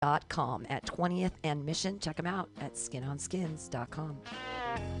skinonskins.com at 20th and Mission. Check them out at skinonskins.com.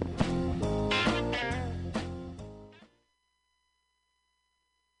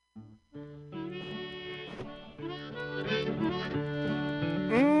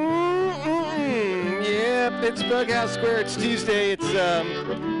 Yep, it's BughouseSquare. It's Tuesday. It's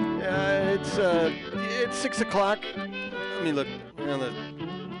 6 o'clock. Let me look. The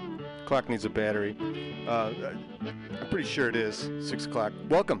clock needs a battery. I'm pretty sure it is 6 o'clock.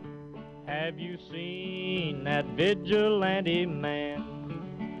 Welcome. Have you seen that vigilante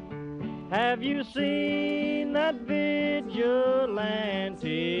man? Have you seen that vigilante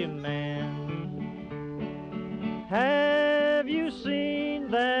man? Have you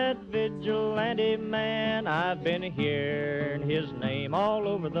seen that vigilante man? I've been hearing his name all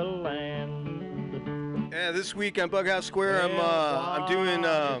over the land. Yeah, this week on BughouseSquare, I'm doing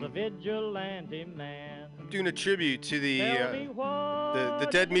a vigilante man. I'm doing a tribute to the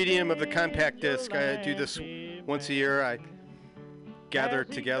dead medium of the compact disc. I do this once a year. I gather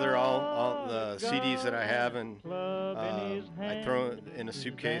together all the CDs that I have, and I throw it in a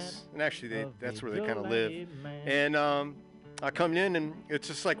suitcase. And actually, that's where they kind of live. And I come in, and it's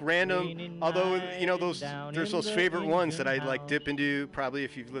just like random. Although there's those favorite ones that I like dip into. Probably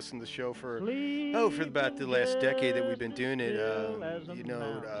if you've listened to the show for about the last decade that we've been doing it,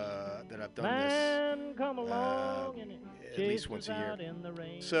 that I've done this at least once a year.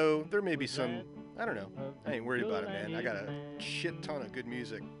 So there may be some. I don't know. I ain't worried about it, man. I got a shit ton of good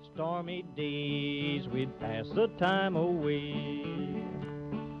music. Stormy days, we'd pass the time away,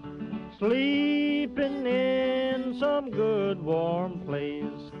 sleeping in some good warm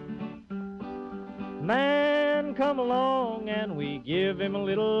place. Man come along and we give him a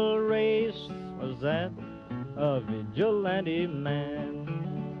little race. Was that a vigilante man?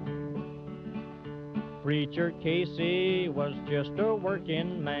 Preacher Casey was just a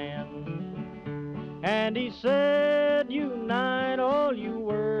working man, and he said, unite all you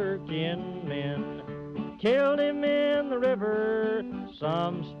working men. Killed him in the river,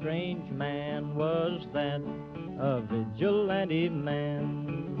 some strange man. Was that a vigilante man?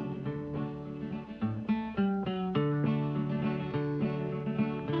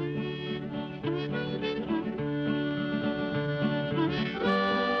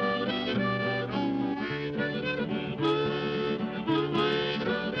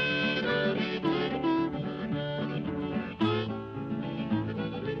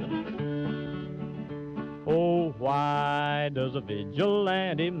 Why does a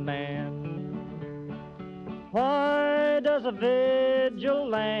vigilante man? Why does a vigilante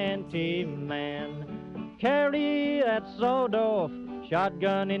man carry that sawed-off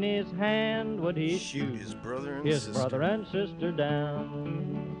shotgun in his hand? Would he shoot his brother and sister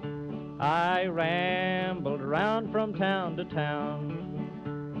down? I rambled around from town to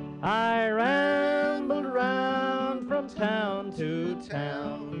town. I rambled around from town to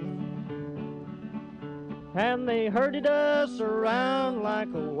town, and they herded us around like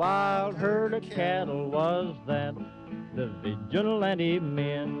a wild herd of cattle. Was that the vigilante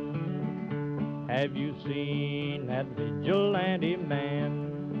men? Have you seen that vigilante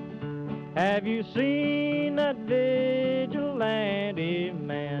man? Have you seen that vigilante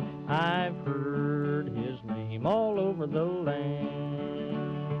man? I've heard his name all over the land.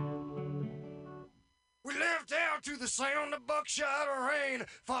 We left down to the sound of buckshot rain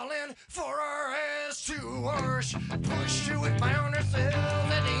falling for our ass to wash. Pushed to it, found ourselves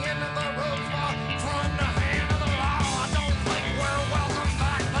at the end of the road far from the hand of the law. I don't think we're welcome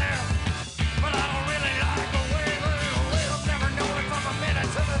back there, but I don't really like the way they live. Never knowing from a minute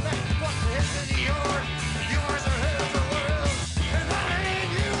to the next what's his is yours, yours or his or world. And I ain't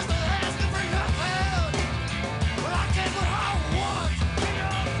used to asking for nothing, but I get what I want.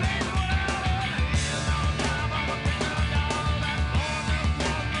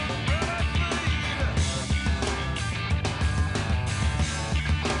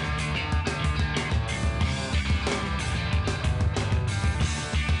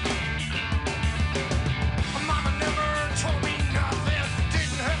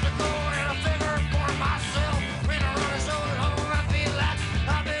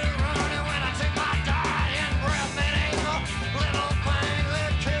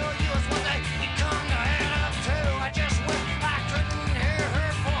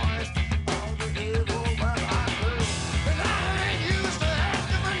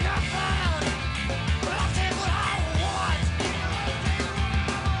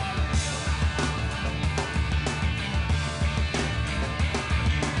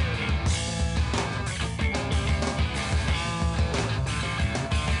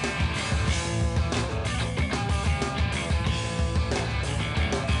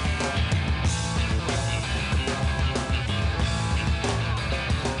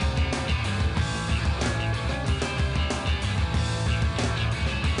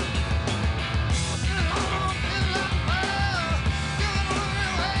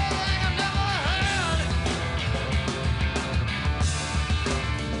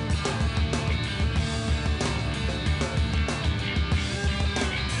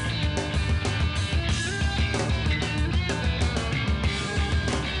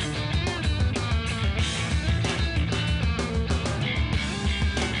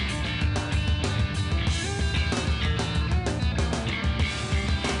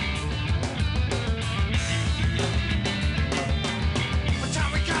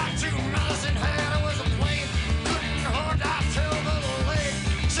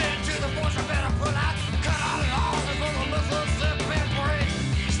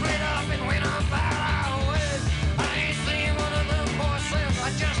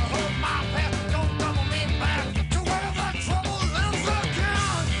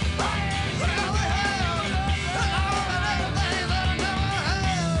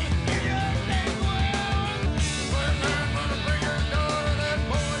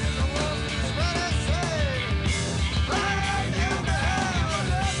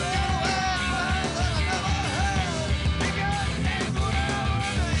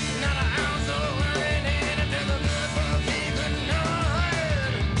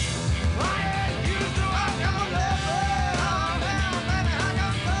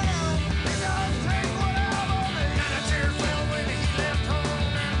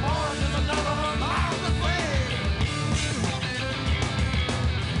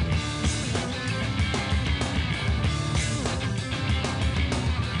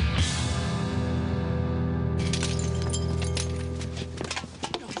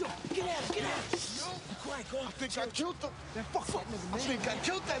 got killed the... Fuck that nigga, man. I think I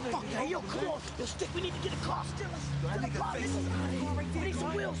killed that nigga. Fuck that. Hey, yo, come on. Yo, Stick, we need to get a car still. That nigga face is out of here. We need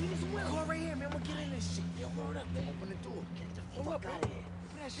some wheels. We need some wheels. Car right here, man. We'll get in this shit. Yo, word up. Open the door. Get the fuck out of here.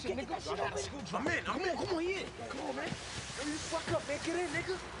 That shit, nigga. I'm in. Come on, yeah. Come on, man. Yo, you fuck up, man. Get in,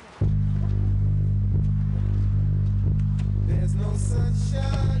 nigga. There's no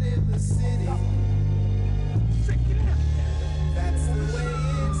sunshine in the city. That's the way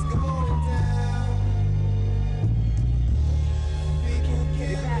it's going down. People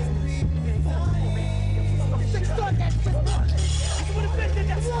killing, people dying. Start that shit. I would have been there.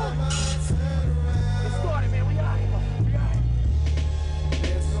 That's all. Let's start it, man. We out here.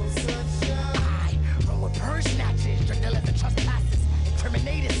 There's no sunshine. I roll with purse snatchers, drug dealers and trespassers,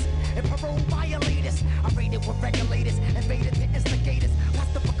 incriminators, and parole violators. I raided with regulators, invaded the instigators, plus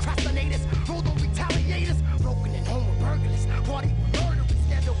the procrastinators, rolled on retaliators, broken in home with burglars, party with murderers,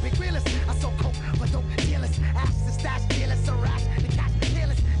 scandal big realists. I sold coke for dope dealers, ashes and stash dealers, so rash the cash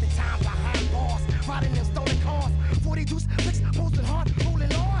dealers, the time behind bars, riding in stolen cars, 40 deuce flicks, posting hard, rolling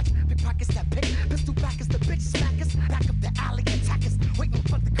large, pickpockets that pick, pistol backers, the bitch smackers, back up the alley attackers, waiting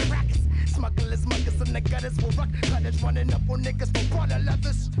for the crackers, smugglers, muggers, and the gutters will ruck, cutters running up on niggas for water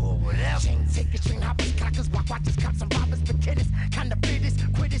leathers, or whatever. Chain takers, train hoppers, clockers, block watchers, cops and robbers, but kidders, kind of fitters,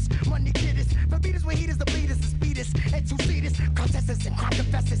 quitters, money getters, for beaters with heaters, the bleeders, the speeders, and two-seaters, contestants and crime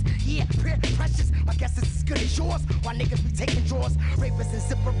confessors, yeah, peer pressures, my guess is as good as yours, while niggas be taking draws, rapers and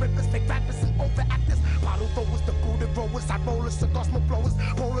zipper rippers, fake rappers and overactors, bottle throwers, the booty growers, high rollers, cigar smoke blowers,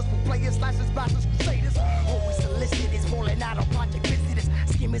 bowlers with players, slashers, bashers, crusaders, always solicitors, rolling out on project visitors,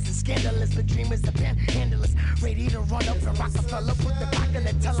 schemers and scandalous, but dreamers and panhandlers, ready to run up and Rockefeller, put the back in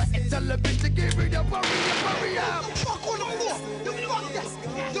the teller and tell a bitch to give me the hurry up. Fuck on the floor. Yo, fuck that.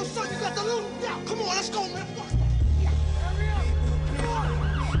 Yo, son, you got the little down. Come on, let's go, man. Fuck. Yeah, hurry up. Come on.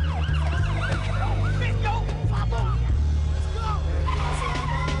 Let's go. Follow. Let's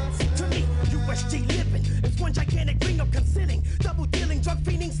go. To me, USG living is one gigantic ring of concealing, double dealing, drug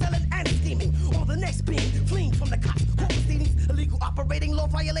fiending, selling and scheming. All the next being fleeing from the cops, court proceedings, illegal operating, law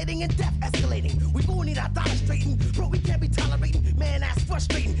violating, and death escalating. We gon' need our dollar straightened, bro. We can't be tolerating, man, that's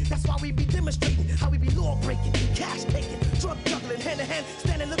frustrating. That's why we be demonstrating how we be law breaking, cash taking, drug juggling, hand to hand,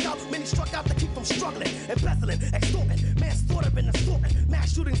 standing lookout. Many struck out to keep from struggling, embezzling, extorting, manslaughter and assaulting,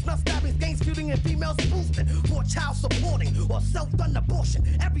 mass shootings, snuff stabbings, gang feuding, and females boosting, for child supporting or self-done abortion.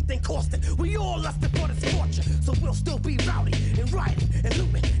 Everything costing. We all lusted for this fortune, so we'll still be rowdy and rioting and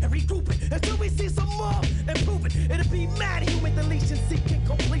looting and regrouping until we see some more improvement. It'll be mad human deletion seeking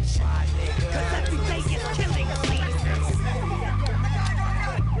completion. Cause every day is killing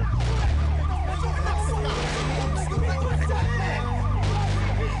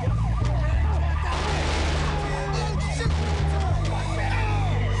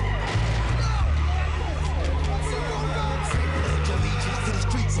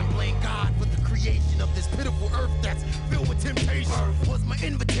of this pitiful earth that's filled with temptation. Was my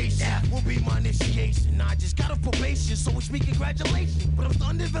invitation, will be my initiation. I just got a probation, so wish me congratulations. But I'm still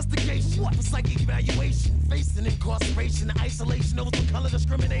under investigation. What? For psychic evaluation, facing incarceration and isolation over some color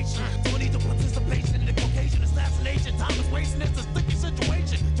discrimination. Don't need the participation in the Caucasian assassination. Time is wasting, it's a sticky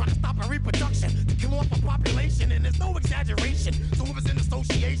situation. Trying to stop our reproduction, to kill off our population, and there's no exaggeration. So if it's in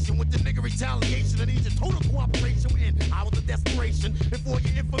association with the nigga retaliation, I need your total cooperation. We're in hours of desperation, and for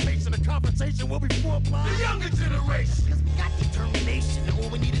your information, the confrontation will be for the younger generation. Cause we got determination, and all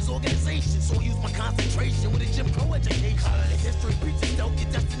we need is organization. So I use my concentration with a Jim Crow education. History preaches stealth,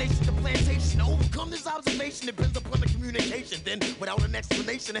 your destination, the plantation. To overcome this observation, depends upon the communication. Then, without an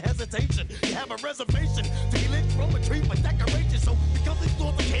explanation or hesitation, you have a reservation to be lit from a tree for decoration. So, because these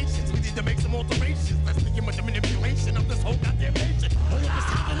altercations, we need to make some alterations. Let's begin with the manipulation of this whole goddamn nation. Hold this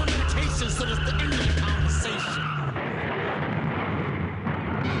time on my medication, so that's the end of the conversation.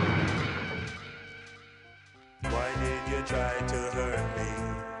 Why did you try to hurt me?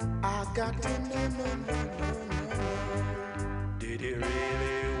 I got to know. Did he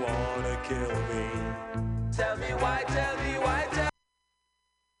really wanna kill me? Tell me why, tell me why, tell me.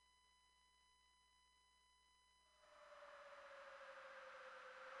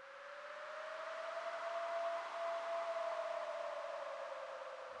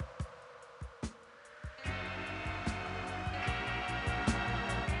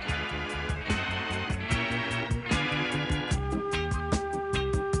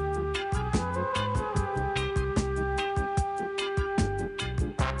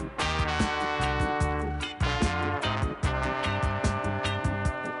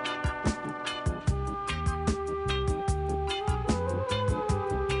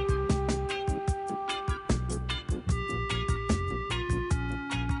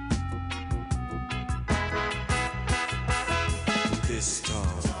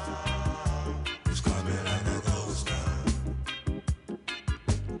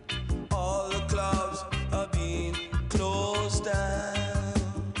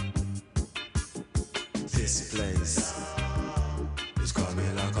 It's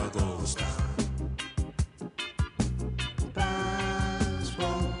coming like a ghost town. Bands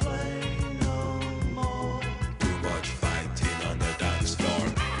won't play no more. Too much fighting on the dance floor.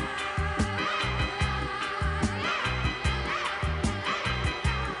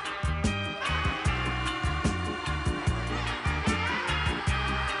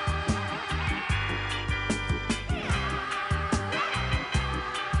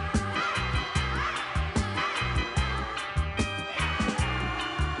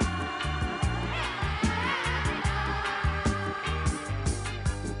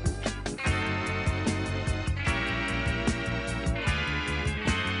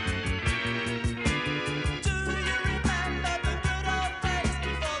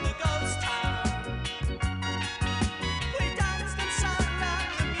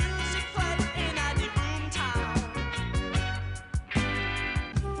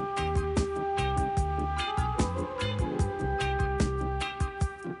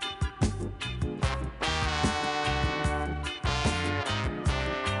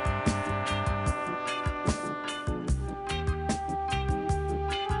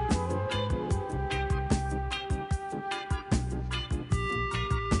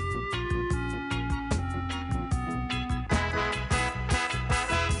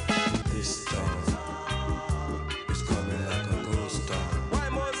 This town is coming like a ghost town. Why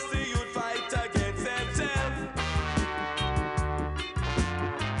must the youth fight against themselves?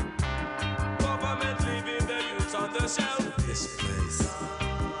 Government leaving the youth on the shelf. This place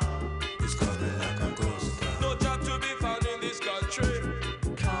is coming like a ghost town. No job to be found in this country.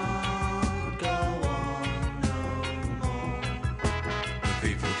 Can't go on no more. The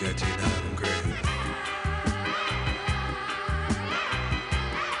people getting angry.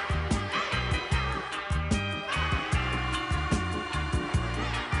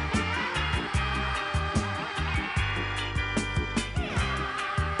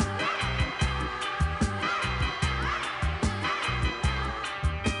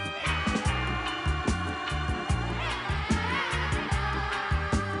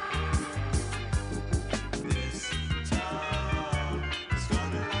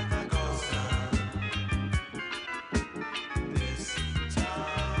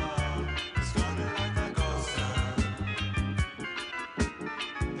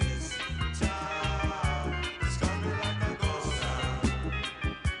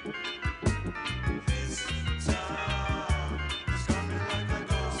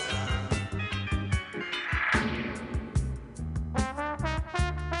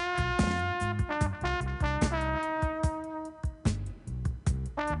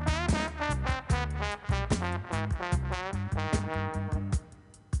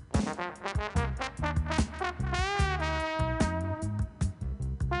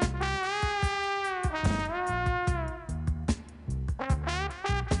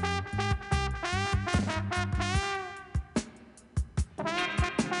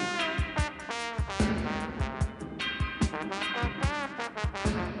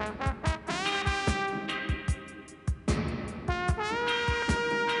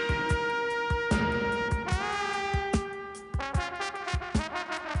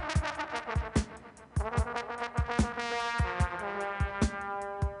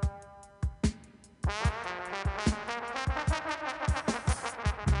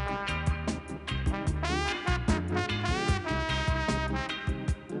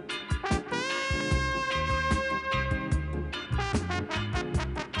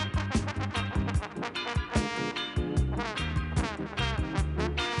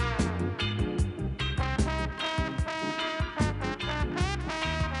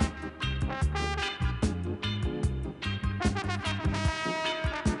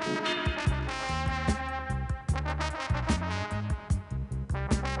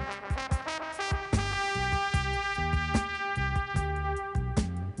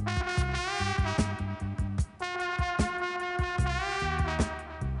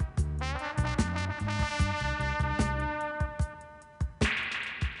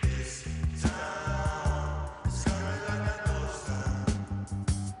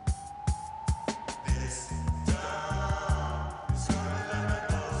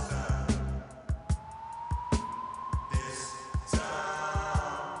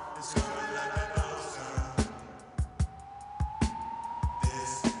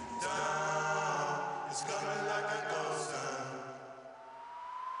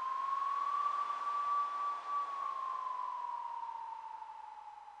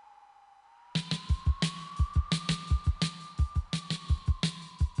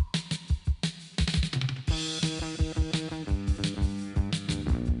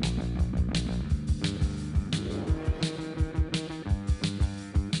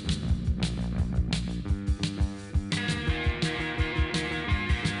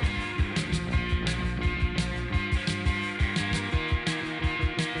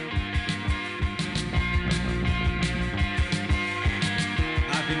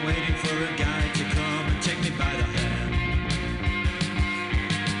 been waiting for a guy to come and take me by the hand.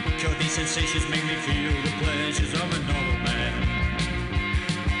 Sure, these sensations make me feel the pleasures of a normal man.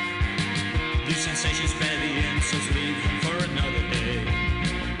 These sensations spare the insults, leave them for another day.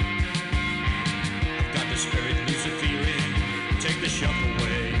 I've got the spirit, lose the feeling, take the shock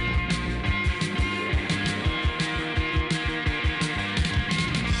away.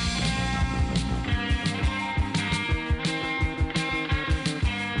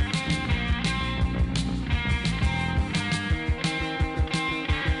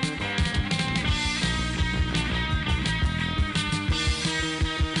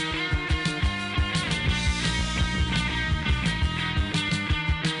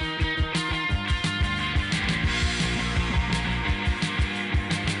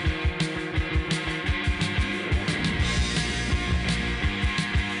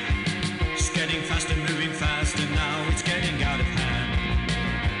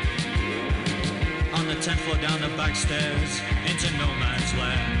 Stairs into no man's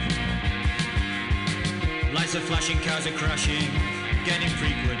land. Lights are flashing, cars are crashing, getting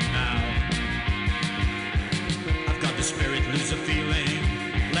frequent now. I've got the spirit, lose the feeling,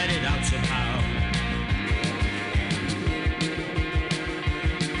 let it out somehow.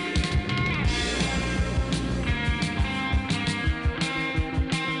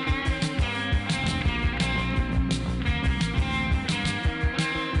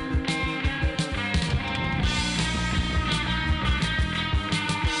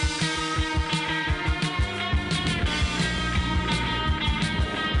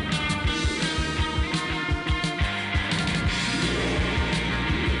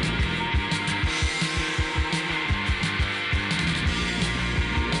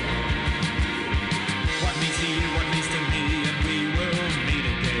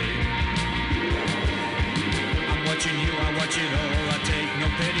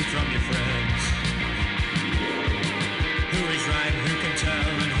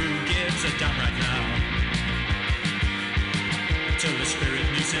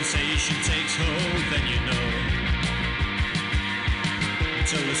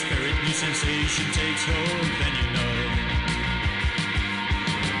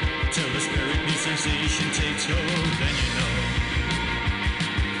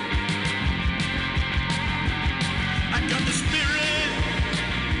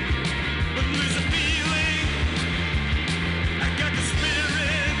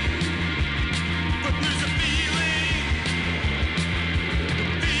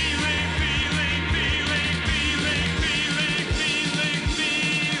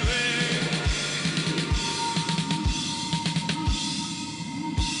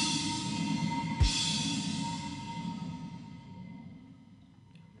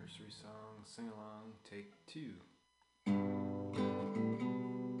 Sing along, take two.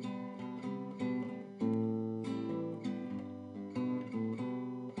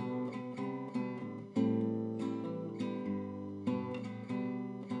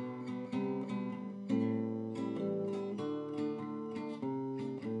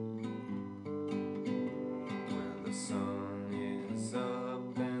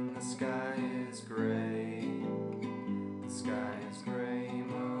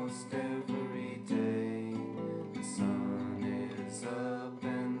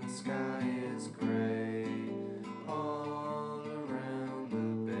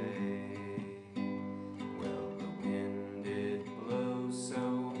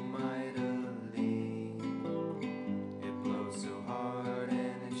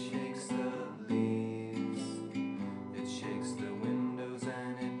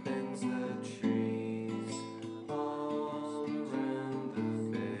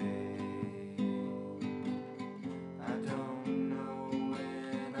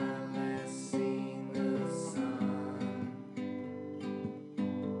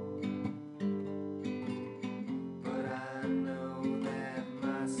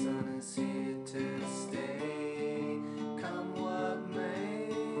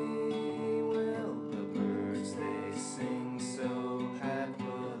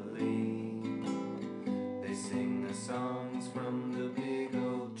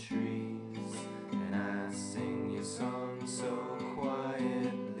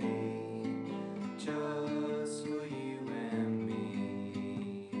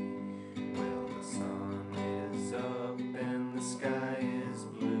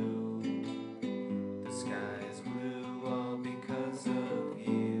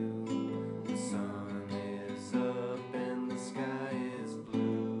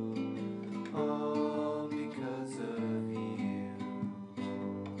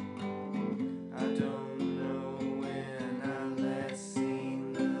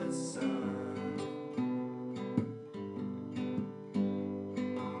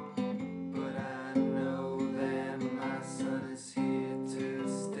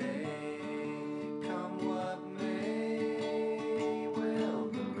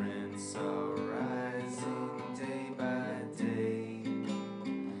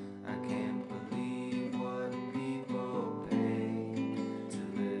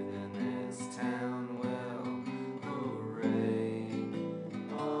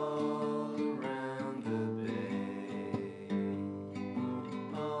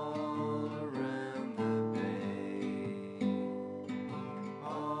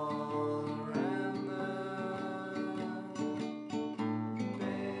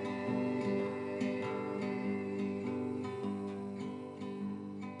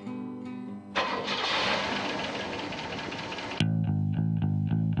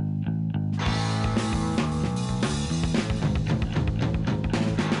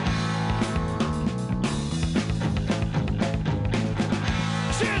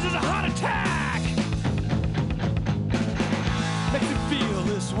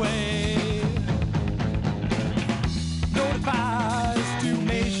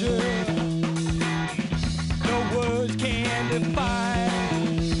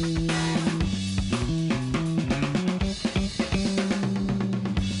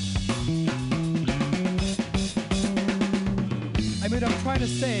 to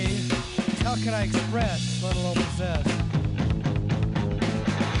say, how can I express, let alone possess?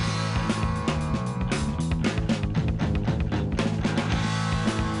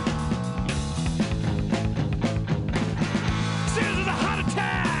 This is a heart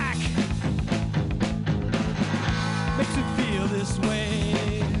attack! Makes it feel this way.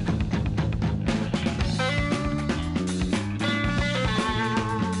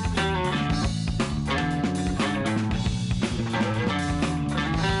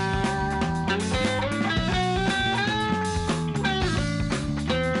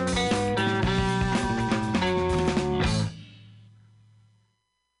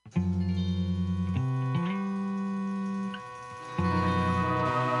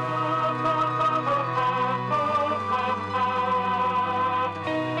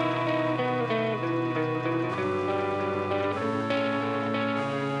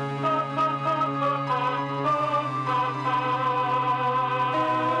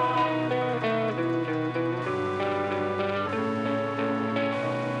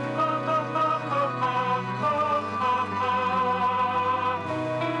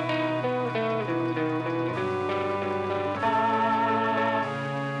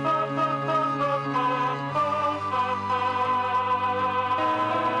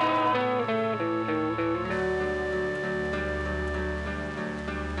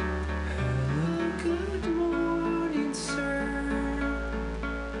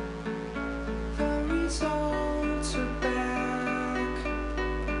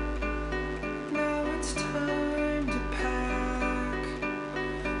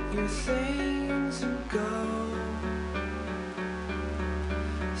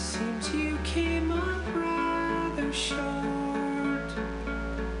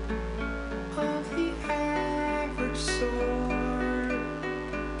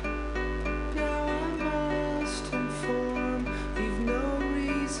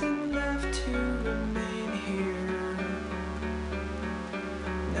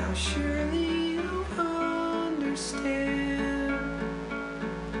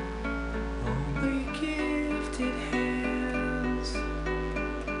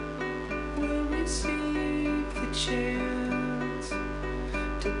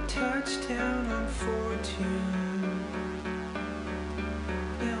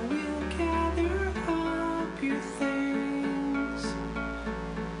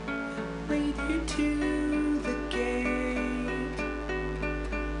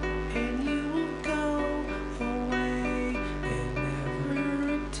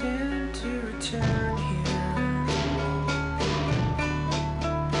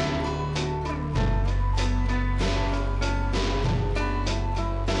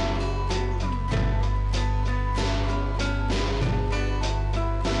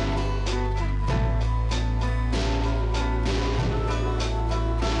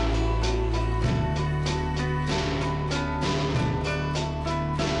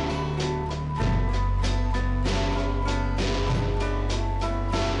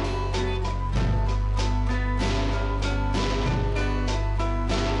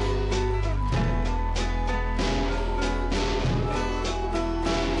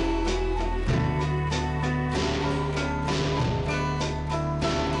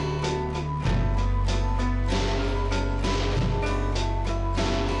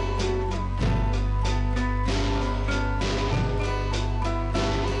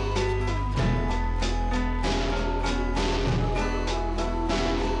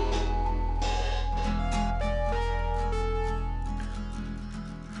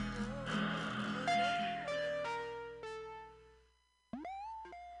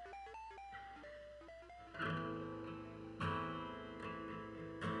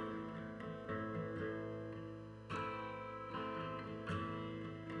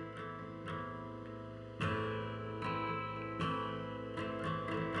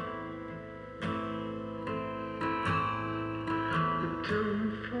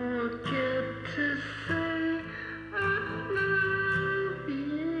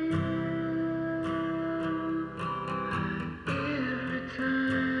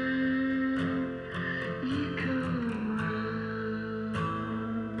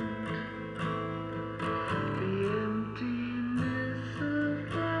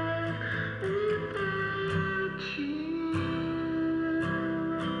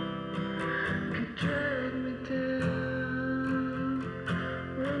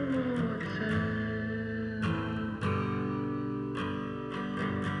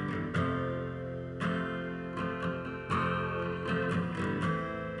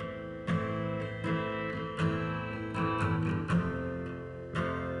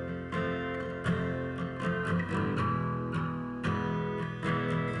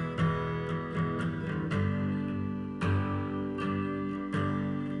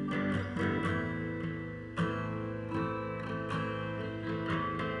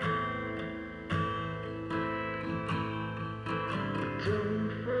 I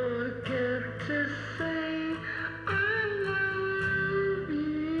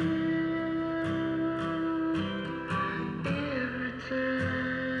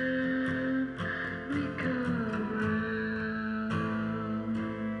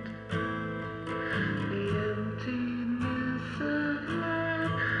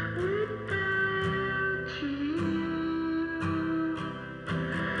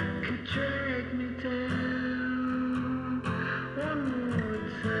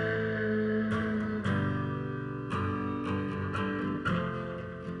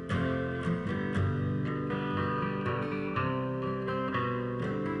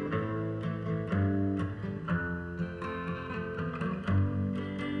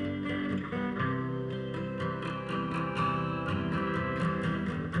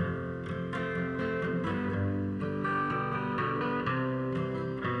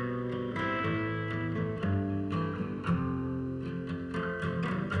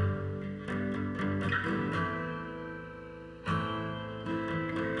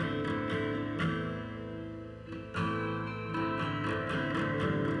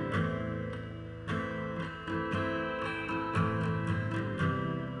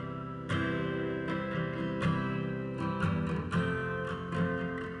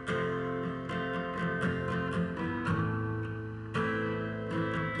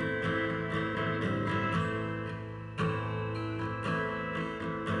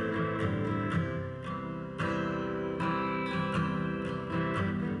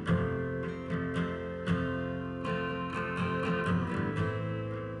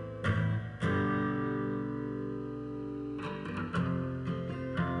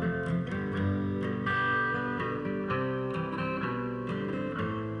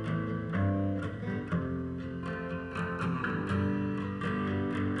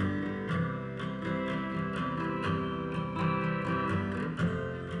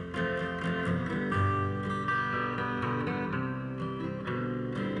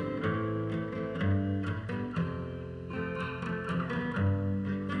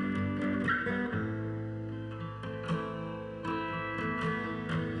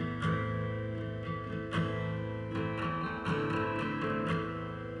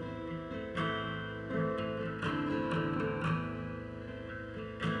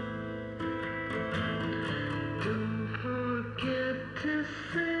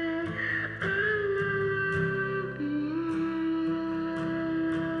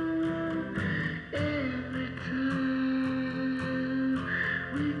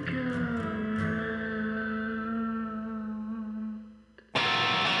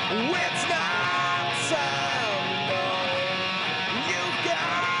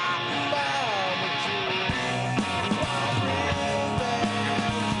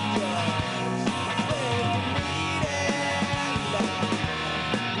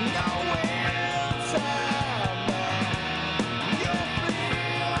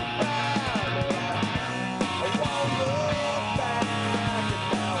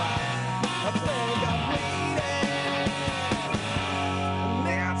think I'm bleeding. And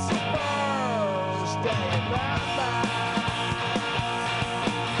that's about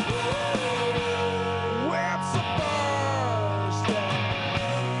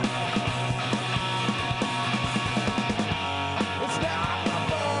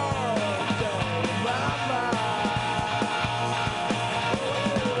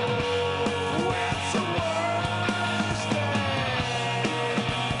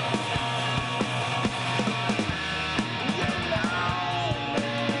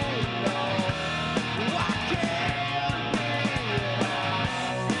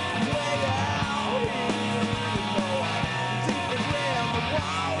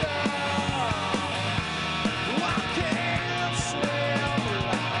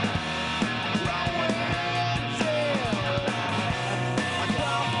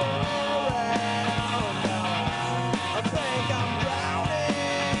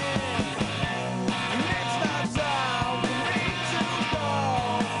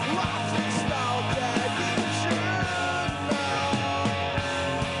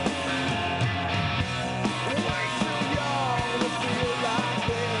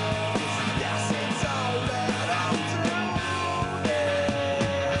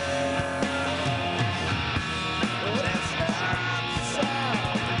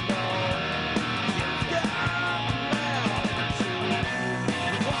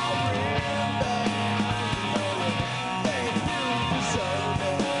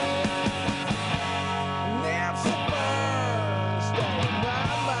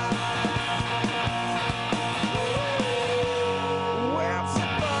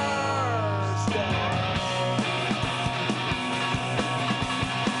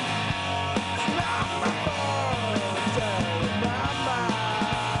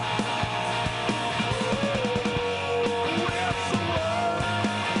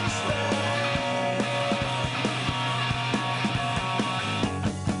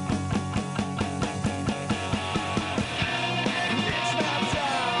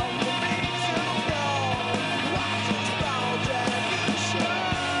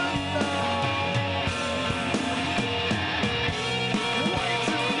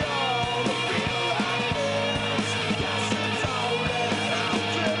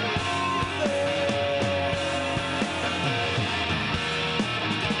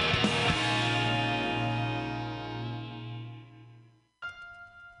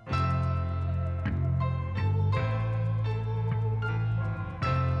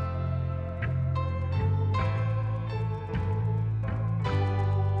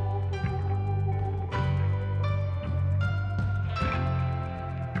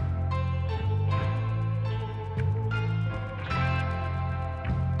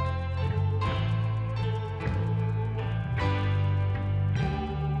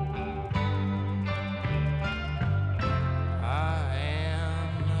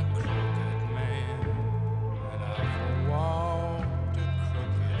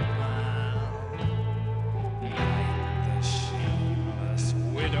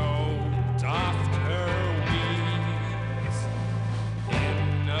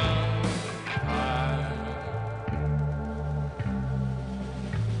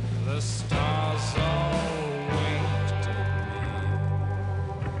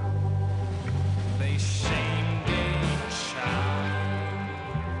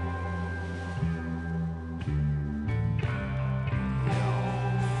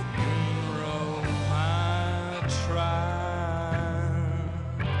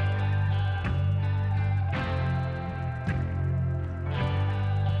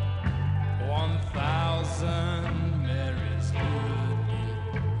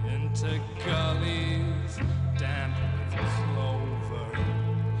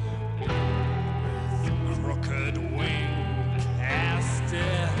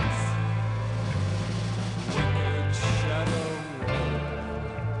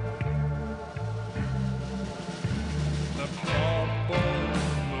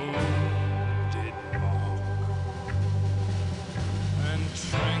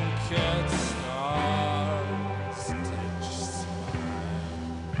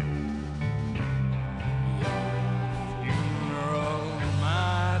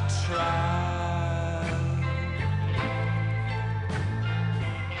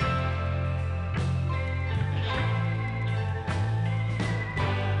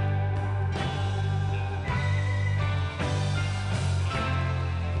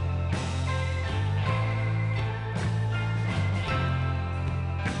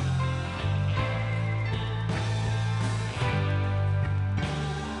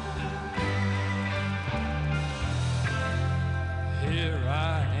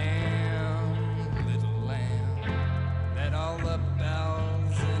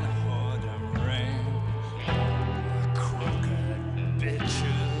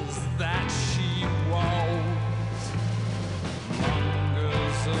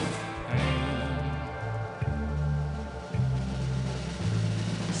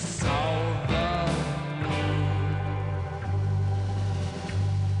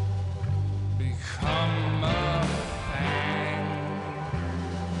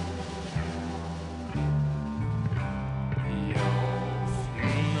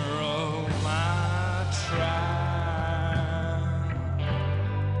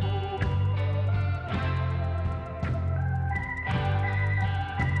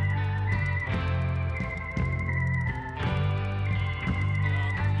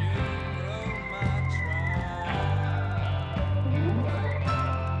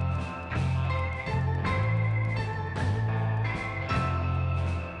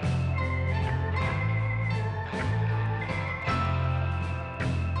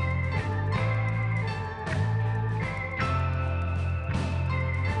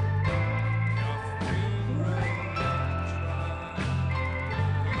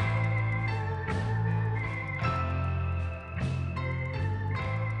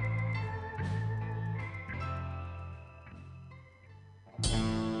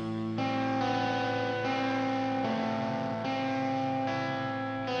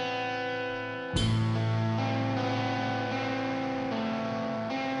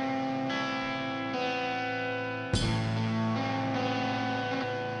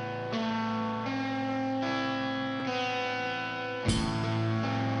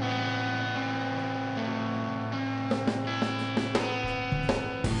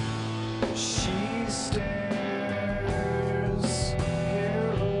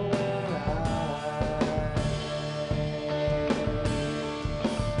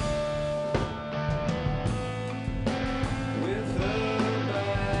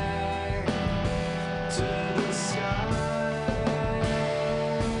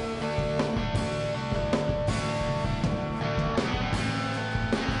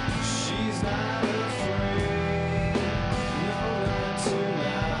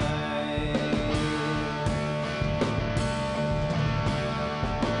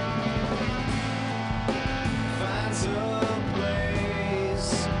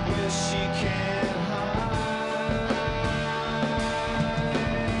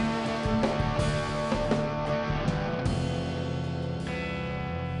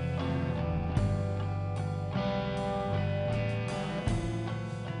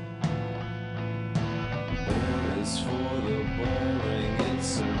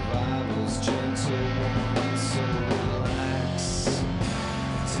so warm, so relaxed.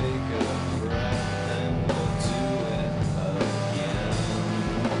 Take a breath and we'll do it again.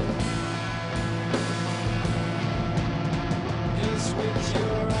 'Cause with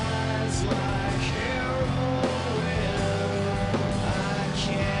your eyes like heroin, I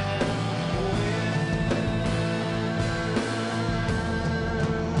can't win.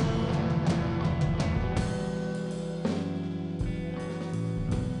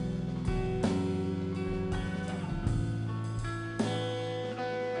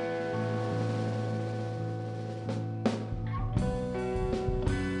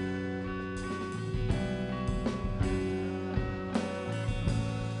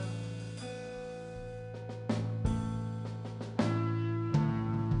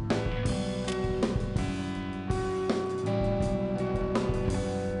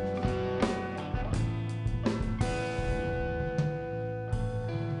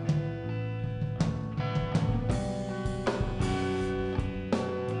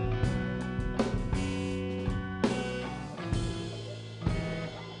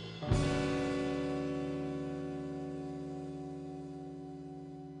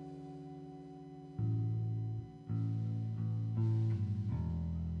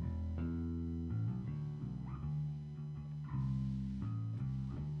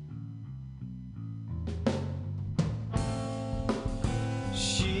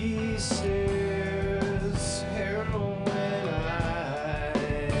 She says heroin eyes.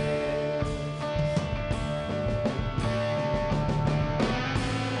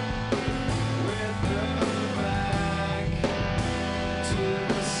 With her back to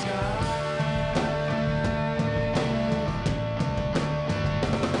the sky.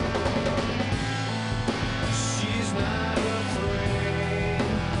 She's not afraid,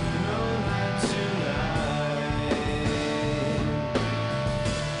 no, not tonight.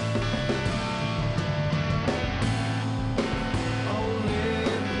 Only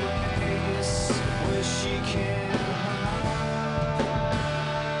place where she can hide.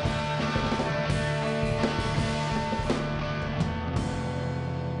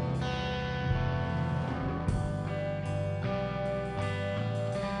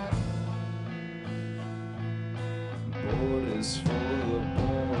 Borders full of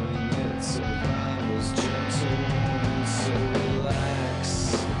boring, yet survival's gentle woman, so relax.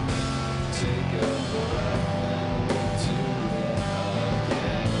 Take a breath and we'll do it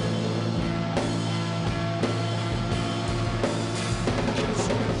again. 'Cause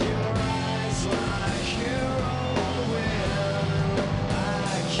with your eyes like heroin,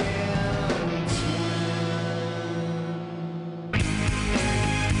 I can't win.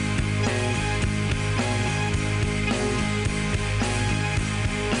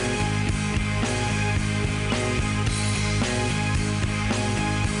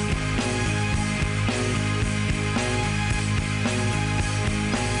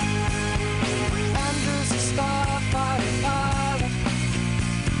 Andrew's a starfighter pilot,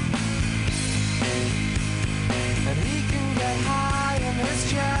 and he can get high in his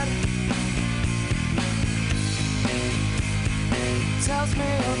jet. Tells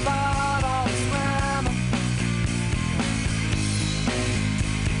me about all his women.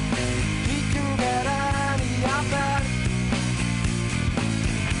 He can get any, I bet.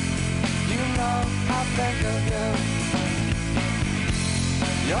 You know, I think of you.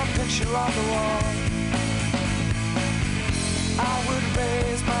 Your picture on the wall. I would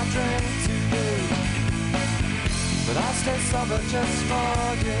raise my drink to you, but I'll stay sober just for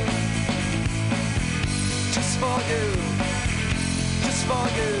you. Just for you. Just for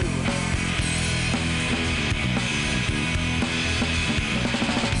you.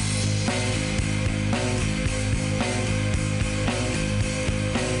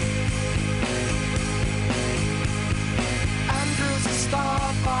 Andrew's a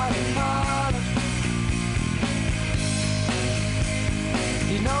starfighter pilot.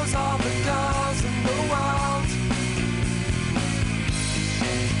 He knows all the girls in the world.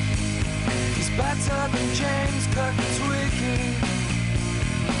 He's better than James Kirk's wiki.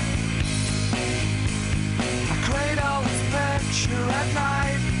 I cradle his picture at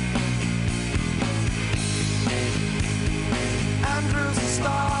night. Andrew's a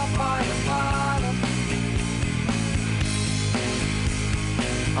starfighter pilot.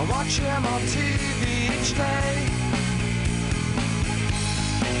 I watch him on TV each day.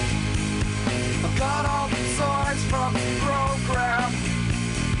 I've got all the toys from the program,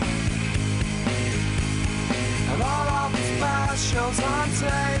 and all of his bad shows on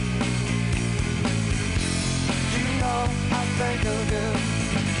tape. You know I think of you.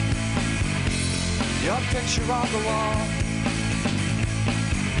 Your picture on the wall.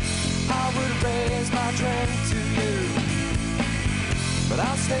 I would raise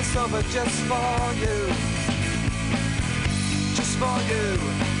this over just for you. Just for you.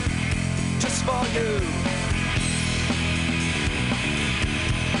 Just for you.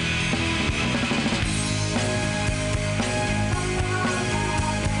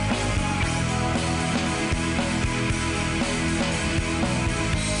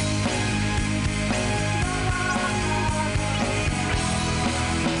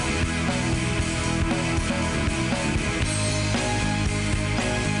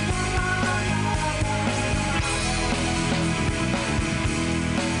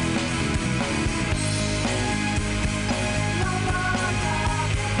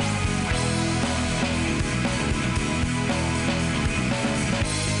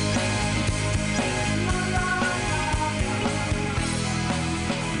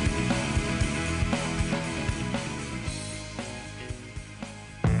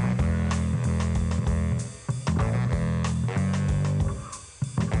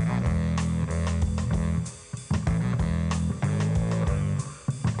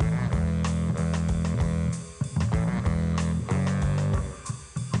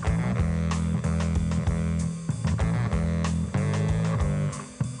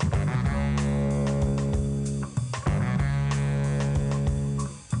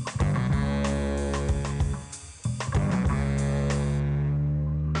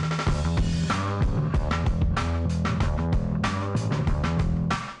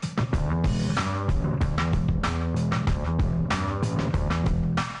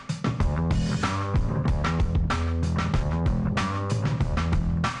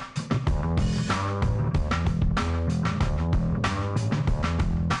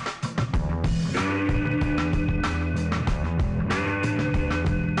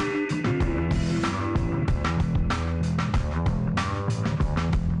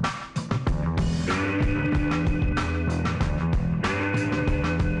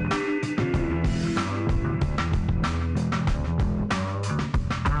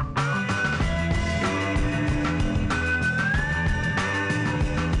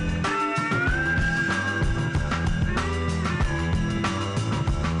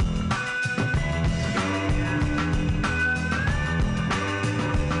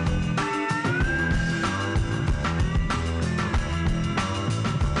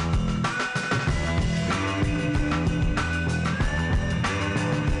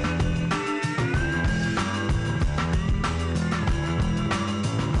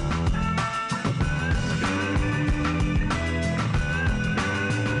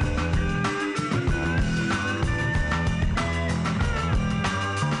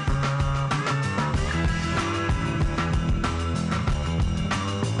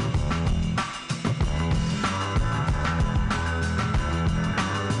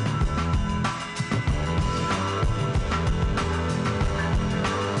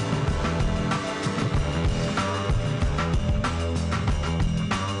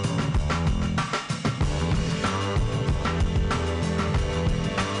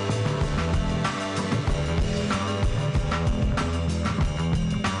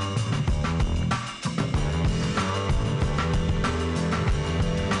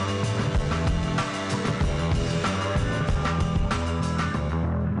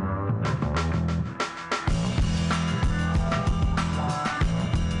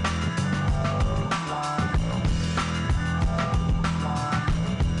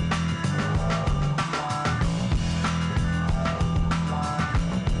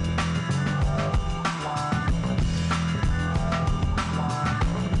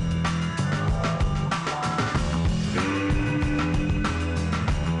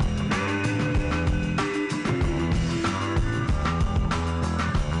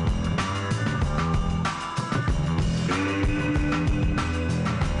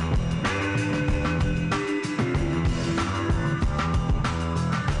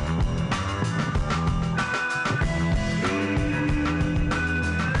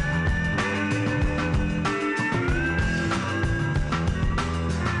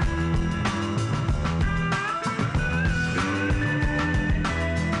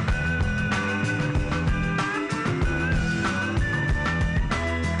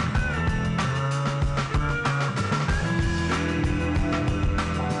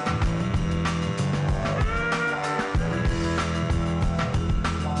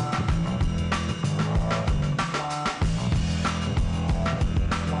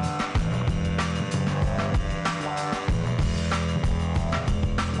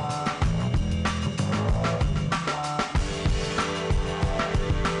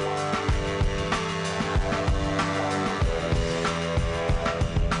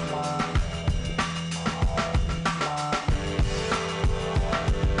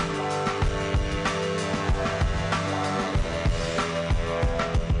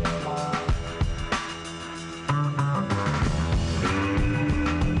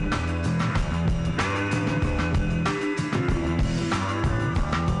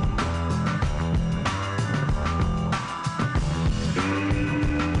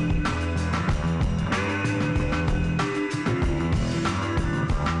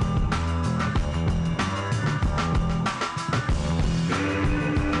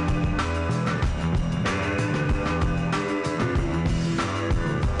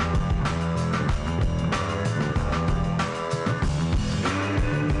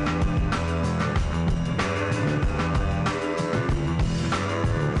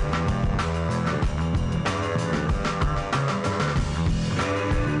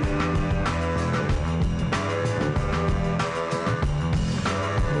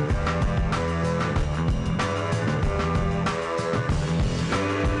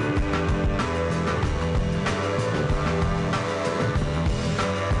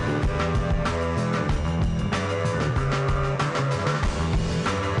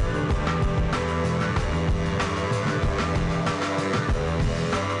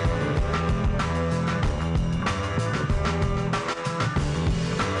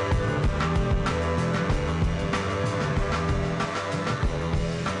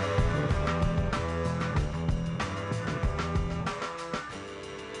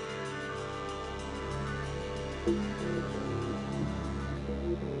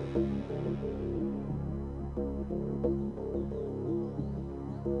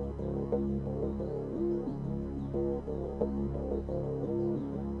 Get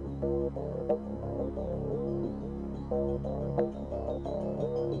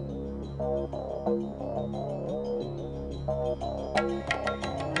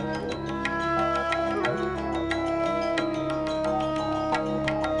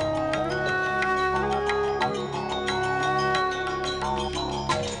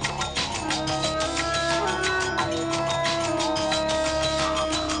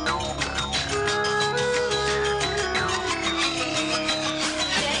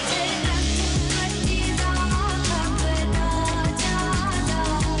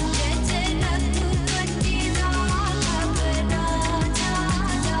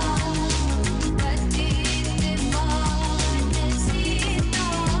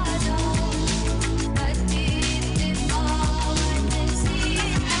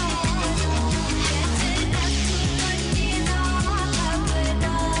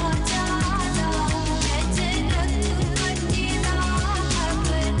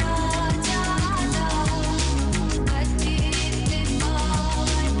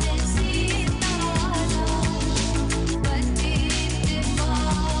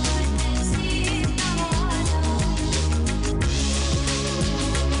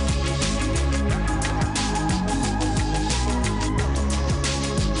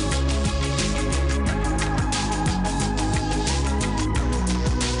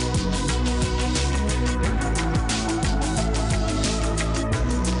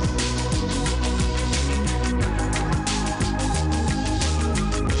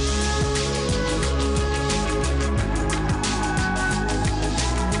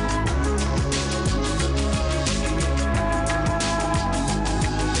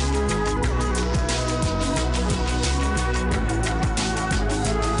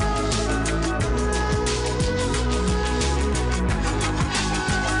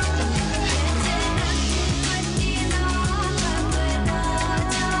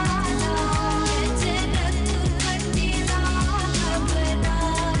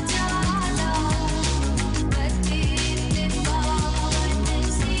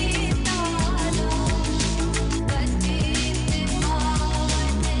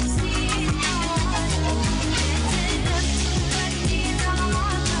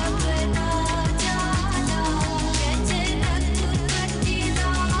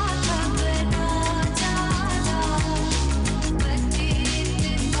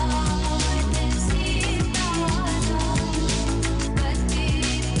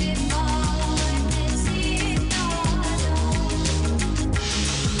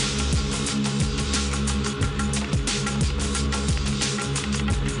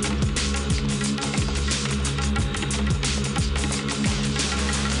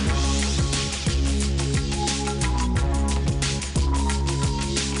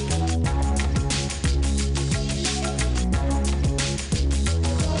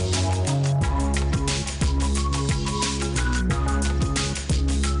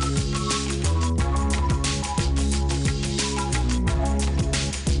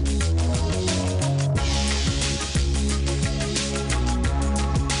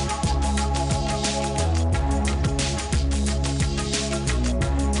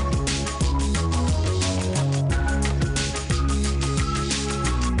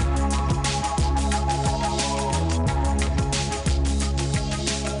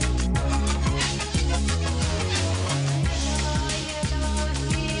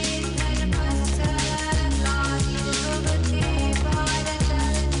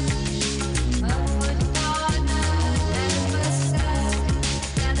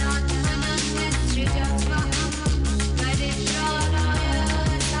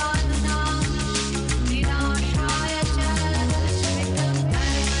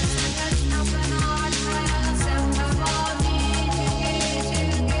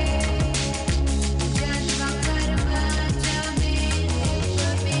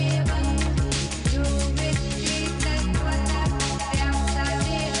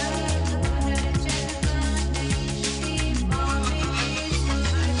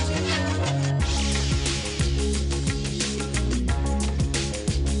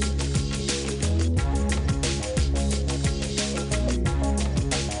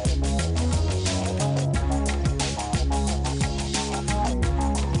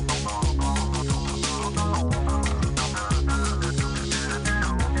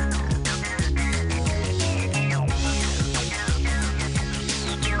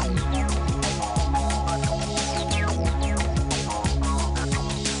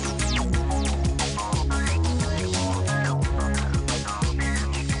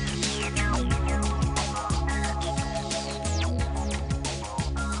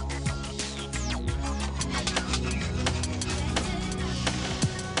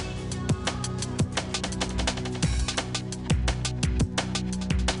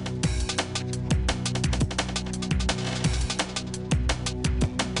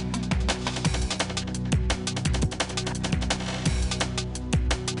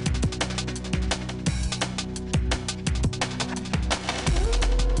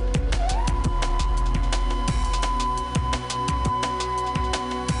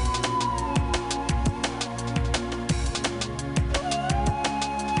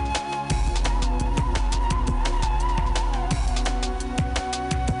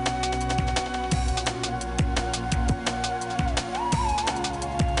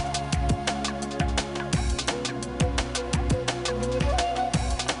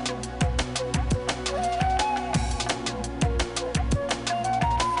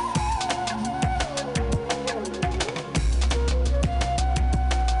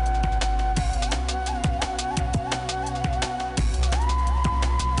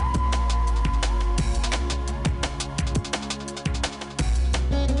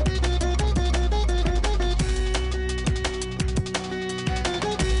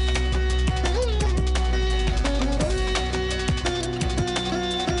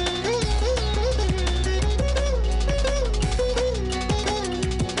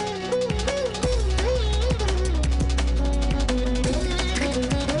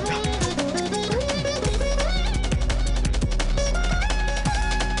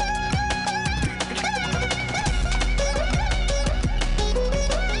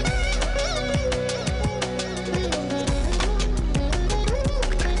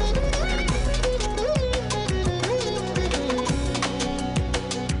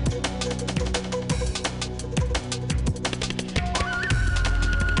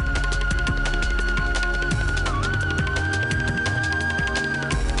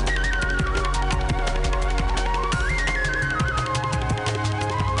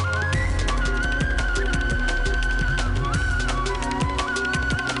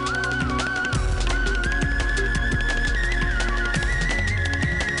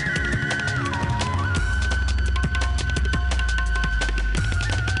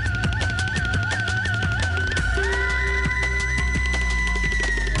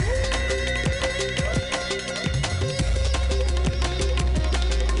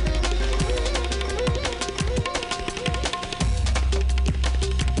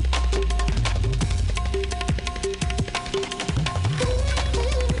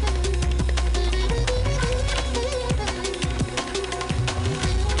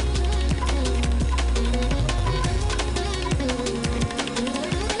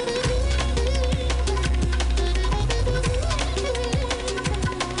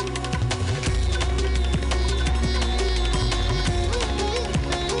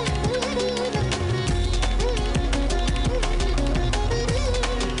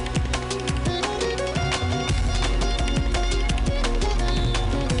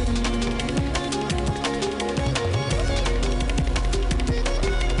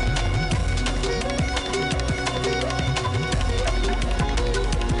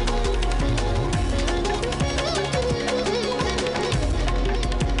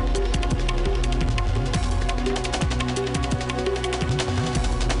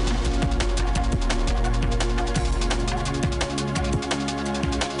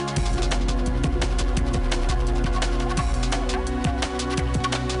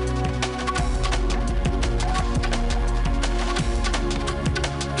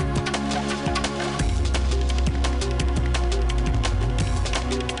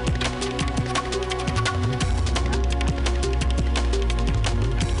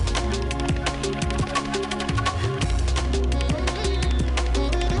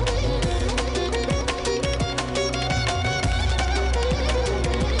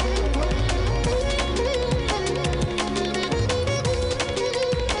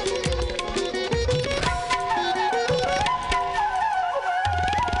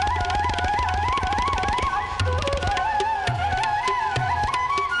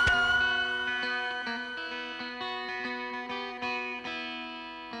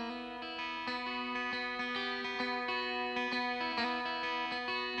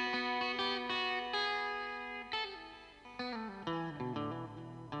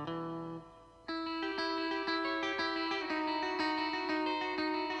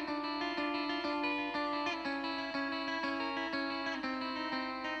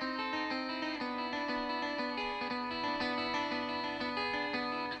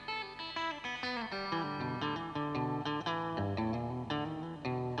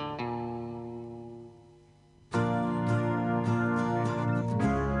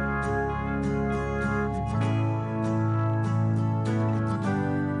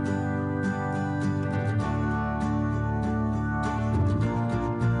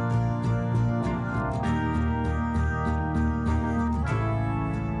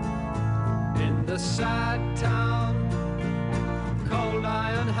sad town. Cold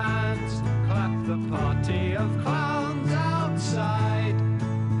iron hands clap the party of clowns outside.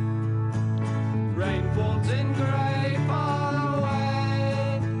 Rain falls in grey far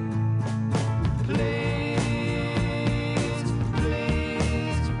away. Please,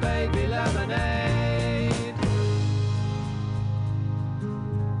 please, baby lemonade.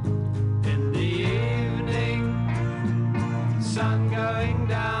 In the evening, sun going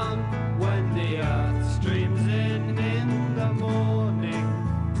down. When the earth streams in the morning,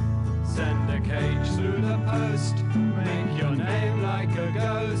 send a cage through the post, make your name like a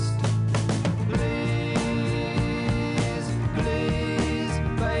ghost. Please, please,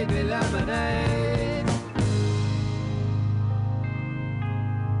 baby lemonade.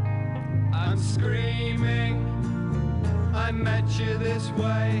 I'm screaming, I met you this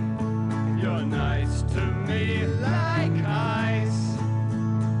way. You're nice to me like ice.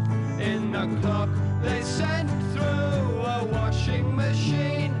 In the clock they sent through a washing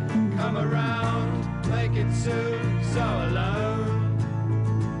machine. Come around, make it soon, so alone.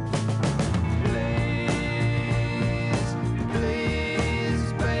 Please,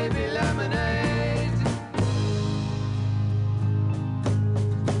 please, baby lemonade.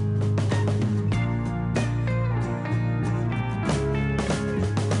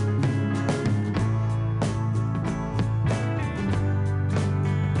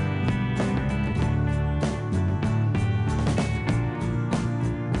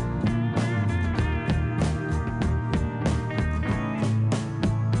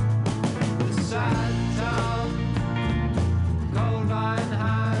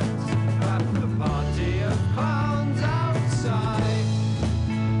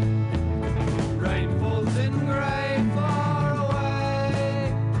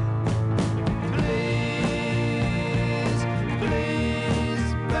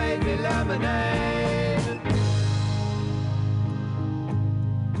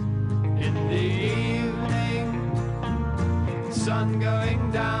 In the evening, sun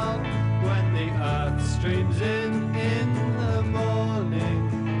going down. When the earth streams in the morning,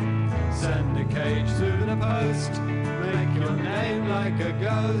 send a cage through the post, make your name like a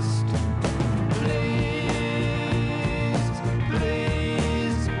ghost. Please,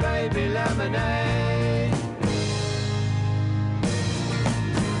 please, baby lemonade.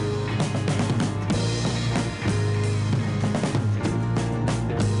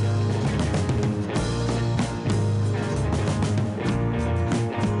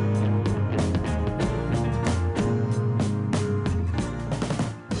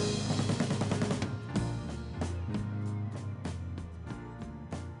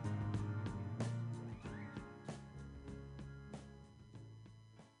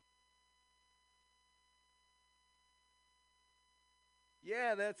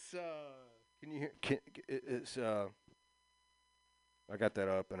 Yeah, that's can you hear it's I got that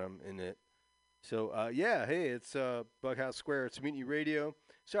up and I'm in it. So yeah, hey, it's BughouseSquare. It's MutinyRadio.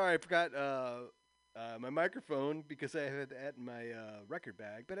 Sorry, I forgot my microphone because I had that in my record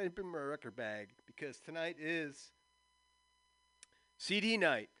bag, but I didn't bring my record bag because tonight is CD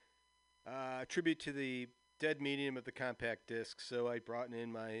night. Tribute to the dead medium of the compact disc. So I brought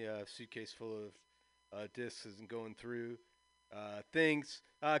in my suitcase full of discs and going through things.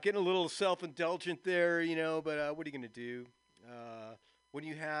 Getting a little self-indulgent there, you know, but what are you going to do? When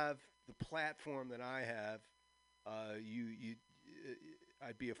you have the platform that I have,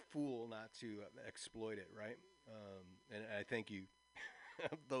 I'd be a fool not to exploit it, right? And I thank you,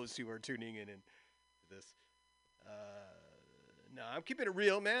 those who are tuning in this. No, I'm keeping it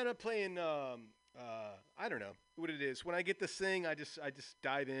real, man. I'm playing. I don't know what it is. When I get this thing, I just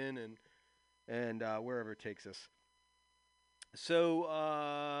dive in and wherever it takes us. So,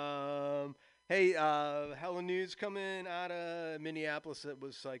 hey, hella news coming out of Minneapolis that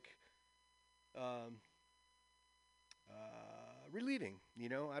was like relieving. You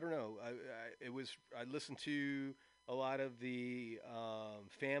know, I don't know. I listened to a lot of the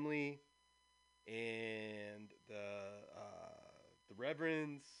family and the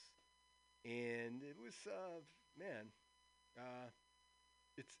reverends, and it was man.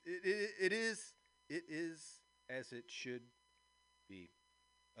 It is as it should be,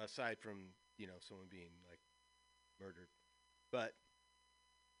 aside from, you know, someone being like murdered, but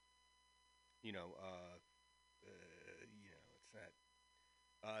you know, it's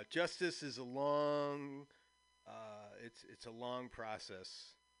not. Justice is a long, it's a long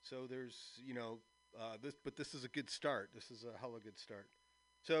process. So there's, you know, this is a good start. This is a hella good start.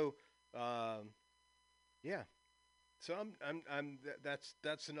 So, yeah. So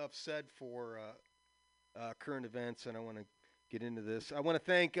that's enough said for current events, and I want to get into this. I want to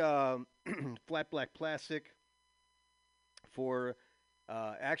thank Flat Black Plastic for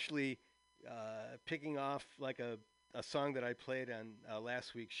actually picking off like a song that I played on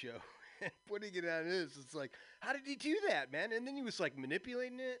last week's show and putting it on his. It's like, how did he do that, man? And then he was like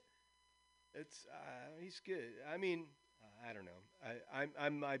manipulating it. It's he's good. I mean, I don't know.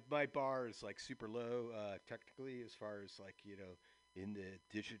 My bar is like super low technically as far as like in the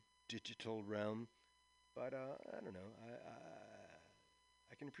digital realm, but I don't know.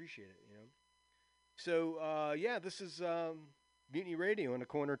 I can appreciate it. So yeah, this is Mutiny Radio on the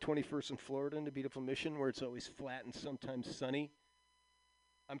corner of 21st and Florida in the beautiful Mission, where it's always flat and sometimes sunny.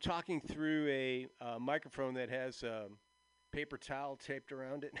 I'm talking through a microphone that has paper towel taped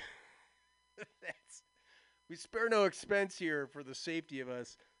around it. We spare no expense here for the safety of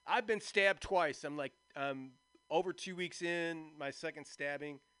us. I've been stabbed twice. I'm like over 2 weeks in, my second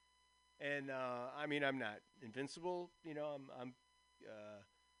stabbing, and I mean I'm not invincible. I'm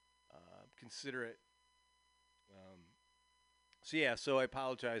considerate. So yeah, so I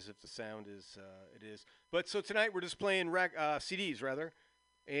apologize if the sound is it is. But so tonight we're just playing CDs rather,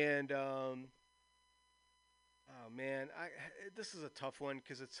 and oh man, this is a tough one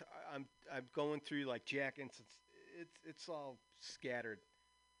because I'm going through like jackets. It's all scattered.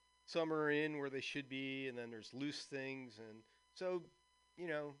 Some are in where they should be, and then there's loose things, and so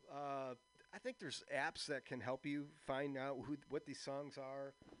I think there's apps that can help you find out what these songs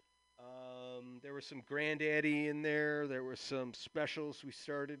are. There was some Granddaddy in there. There were some specials we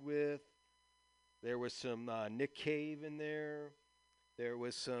started with. There was some Nick Cave in there. There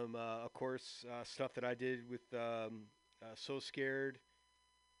was some, of course, stuff that I did with So Scared.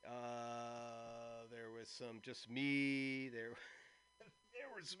 There was some just me. There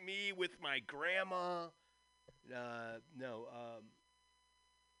was me with my grandma.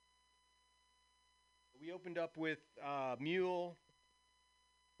 We opened up with Mule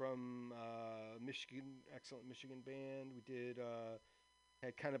from Michigan, excellent Michigan band. We did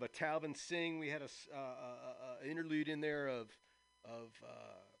had kind of a Talvin Sing. We had a interlude in there of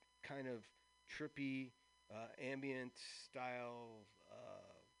kind of trippy ambient style,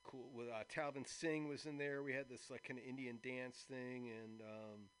 cool. With Talvin Sing was in there. We had this like kind of Indian dance thing, and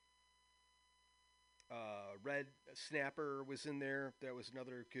Red Snapper was in there. That was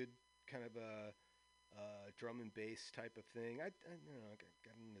another good kind of drum and bass type of thing. I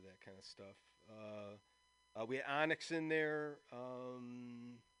got into that kind of stuff. We had Onyx in there,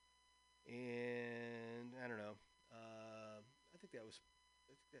 and I don't know. I think that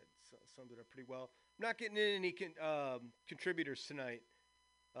summed it up pretty well. I'm not getting in any contributors tonight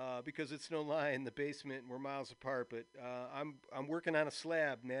because it's no lie in the basement and we're miles apart. But I'm working on a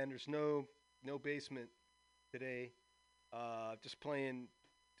slab, man. There's no basement today. Just playing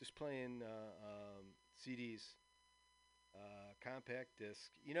CDs, compact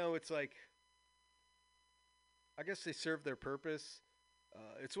disc. It's like, I guess they serve their purpose.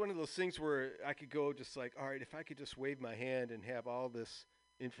 It's one of those things where I could go just like, all right, if I could just wave my hand and have all this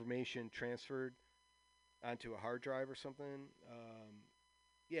information transferred onto a hard drive or something.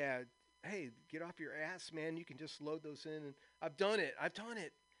 Yeah, hey, get off your ass, man. You can just load those in. And I've done it.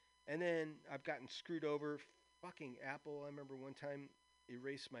 And then I've gotten screwed over. Fucking Apple. I remember one time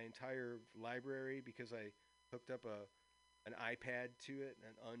erased my entire library because I hooked up an iPad to it,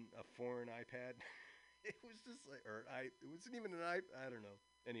 a foreign iPad. It was just like, it wasn't even an iPad. I don't know.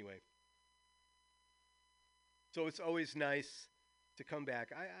 Anyway, so it's always nice to come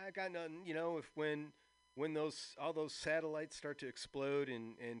back. I got nothing. If when all those satellites start to explode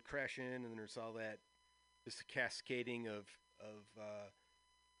and crash in, and there's all that, just a cascading of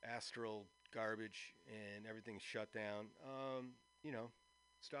astral garbage and everything's shut down.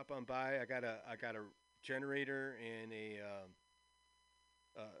 Stop on by. I got a generator and a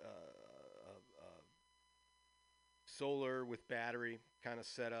solar with battery kind of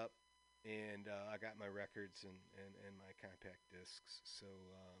set up, and I got my records and my compact discs. So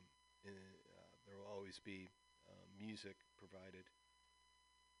there will always be music provided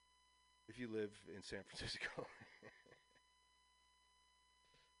if you live in San Francisco.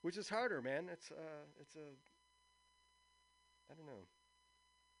 Which is harder, man. It's I don't know.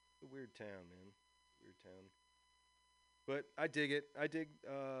 It's a weird town, man. Weird town. But I dig it. I dig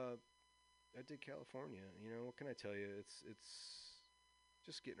California. What can I tell you? It's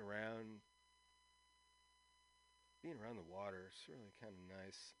just getting around, being around the water. It's really kind of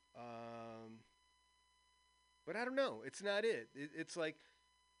nice. But I don't know. It's not it. It's like,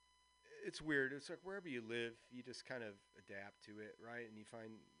 it's weird. It's like wherever you live, you just kind of adapt to it, right? And you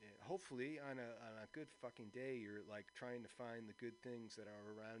find, hopefully, on a good fucking day, you're like trying to find the good things that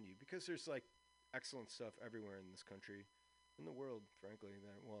are around you, because there's like excellent stuff everywhere in this country. in the world, frankly,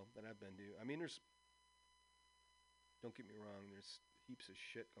 that I've been to. I mean, don't get me wrong, there's heaps of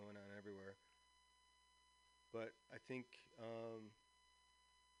shit going on everywhere. But I think,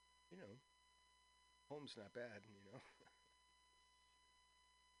 you know, home's not bad, you know.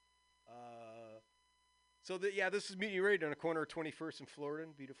 This is Mutiny Radio on the corner of 21st and Florida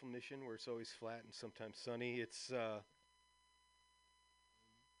in beautiful Mission, where it's always flat and sometimes sunny. It's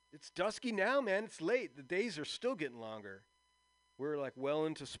dusky now, man. It's late. The days are still getting longer. We're like well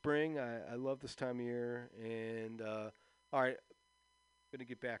into spring. I love this time of year. And all right, I'm gonna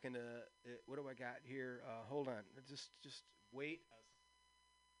get back into it. What do I got here? Hold on. Just wait.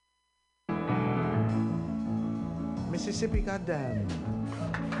 Mississippi, goddamn.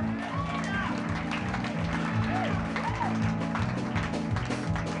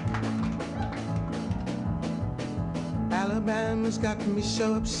 Alabama's got me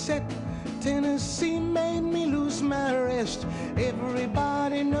so upset. Tennessee made me lose my rest.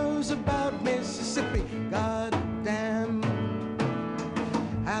 Everybody knows about Mississippi, goddamn.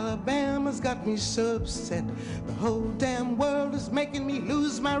 Alabama's got me so upset. The whole damn world is making me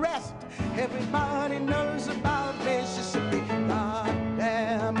lose my rest. Everybody knows about Mississippi,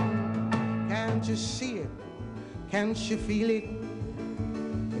 goddamn. Can't you see it? Can't you feel it?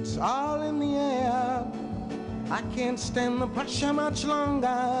 It's all in the air. I can't stand the pressure much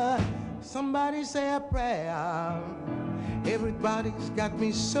longer. Somebody say a prayer. Everybody's got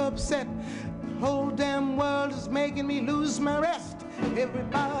me so upset. The whole damn world is making me lose my rest.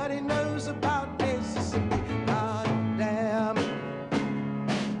 Everybody knows about Mississippi, goddamn.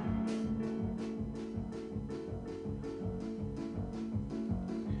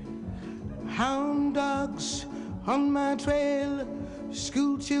 Hound dogs on my trail,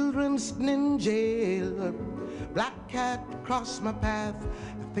 school children sitting in jail. Black cat across my path.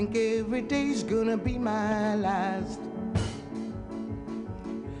 I think every day's gonna be my last.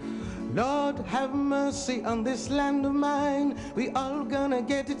 Lord, have mercy on this land of mine. We all gonna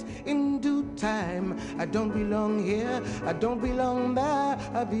get it in due time. I don't belong here, I don't belong there.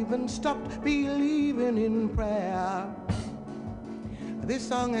 I've even stopped believing in prayer. This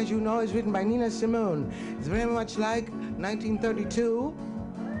song, as you know, is written by Nina Simone. It's very much like 1932.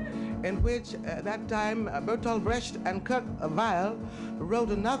 In which, at that time, Bertolt Brecht and Kurt Weill wrote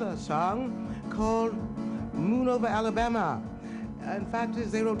another song called Moon Over Alabama. In fact,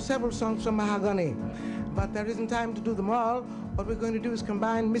 they wrote several songs from mahogany, but there isn't time to do them all. What we're going to do is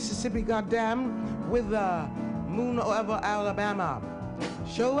combine Mississippi Goddamn with Moon Over Alabama.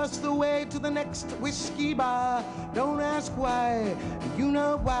 Show us the way to the next whiskey bar. Don't ask why, you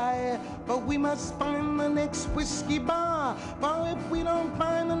know why. But we must find the next whiskey bar. For if we don't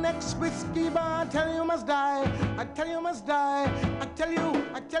find the next whiskey bar, I tell you must die. I tell you must die. I tell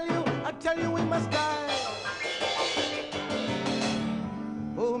you we must die.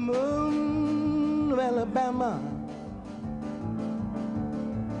 Oh, moon of Alabama,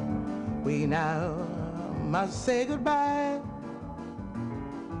 we now must say goodbye.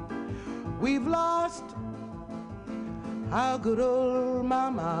 We've lost our good old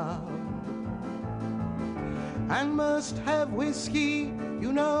mama and must have whiskey,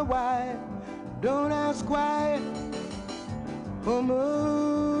 you know why. Don't ask why. Oh,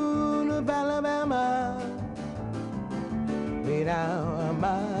 moon of Alabama, we now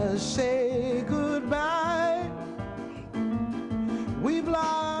must say goodbye. We've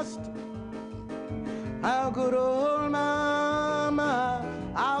lost our good old mama,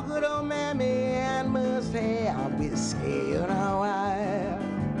 our good old mammy, and must have whiskey, you know why.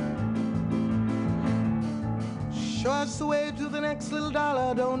 Show us the way to the next little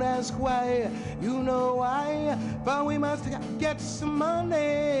dollar, don't ask why, you know why. For we must get some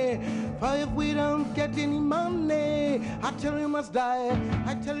money, for if we don't get any money, I tell you must die,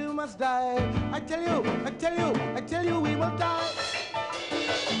 I tell you must die, I tell you we will die.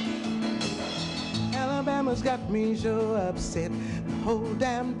 Alabama's got me so upset. The whole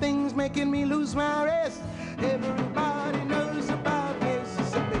damn thing's making me lose my rest. Everybody knows about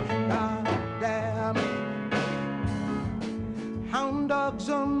Mississippi, goddamn. Hound dogs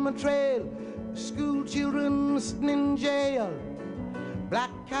on my trail, school children sitting in jail.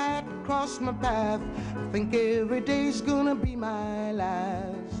 Black cat across my path. I think every day's gonna be my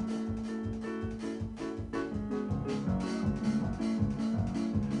last.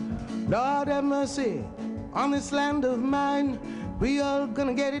 Lord have mercy on this land of mine. We all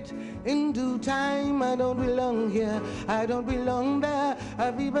gonna get it in due time. I don't belong here, I don't belong there.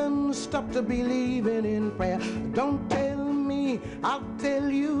 I've even stopped believing in prayer. Don't tell me, I'll tell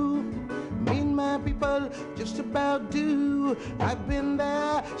you. Me and my my people just about do. I've been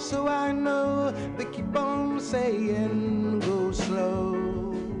there, so I know. They keep on saying go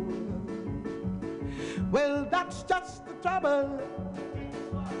slow. Well, that's just the trouble.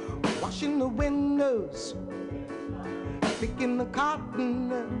 Washing the windows, picking the cotton,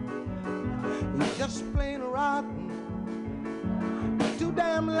 you're just plain rotten. Too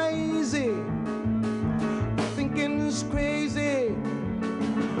damn lazy, thinking it's crazy.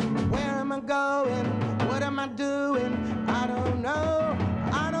 Where am I going? What am I doing? I don't know,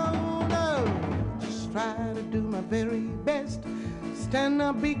 I don't know. Just try to do my very best. Stand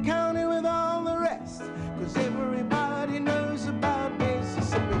up, be counted with all the rest. 'Cause everybody knows about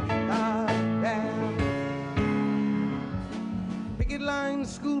Mississippi. Damn. Picket lines,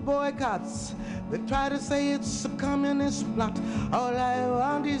 school boycotts. They try to say it's a communist plot. All I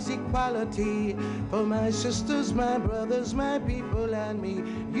want is equality for my sisters, my brothers, my people, and me.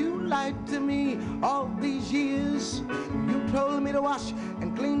 You lied to me all these years. You told me to wash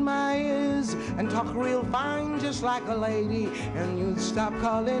and clean my ears and talk real fine just like a lady. And you'd stop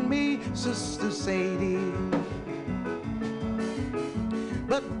calling me Sister Sadie.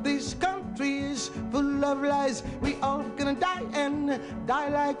 But this country is full of lies. We all gonna die and die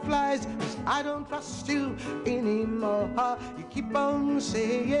like flies. 'Cause I don't trust you anymore. You keep on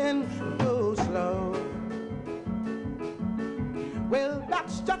saying go slow. Well,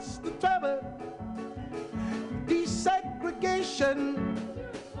 that's just the trouble. Desegregation,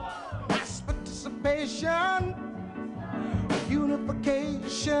 mass participation,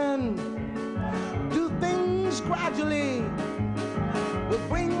 unification. Do things gradually will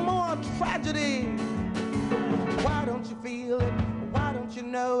bring more tragedy. Why don't you feel it? Why don't you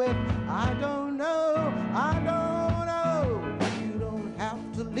know it? I don't know, I don't know. You don't have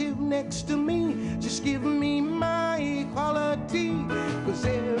to live next to me. Just give me my equality. 'Cause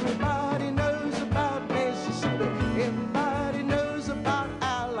everybody knows about Mississippi. Everybody knows about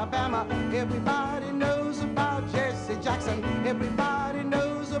Alabama. Everybody knows about Jesse Jackson. Everybody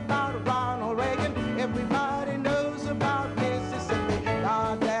knows about Ronald Reagan. Everybody knows about Mississippi.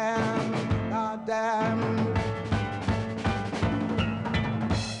 God damn, God damn.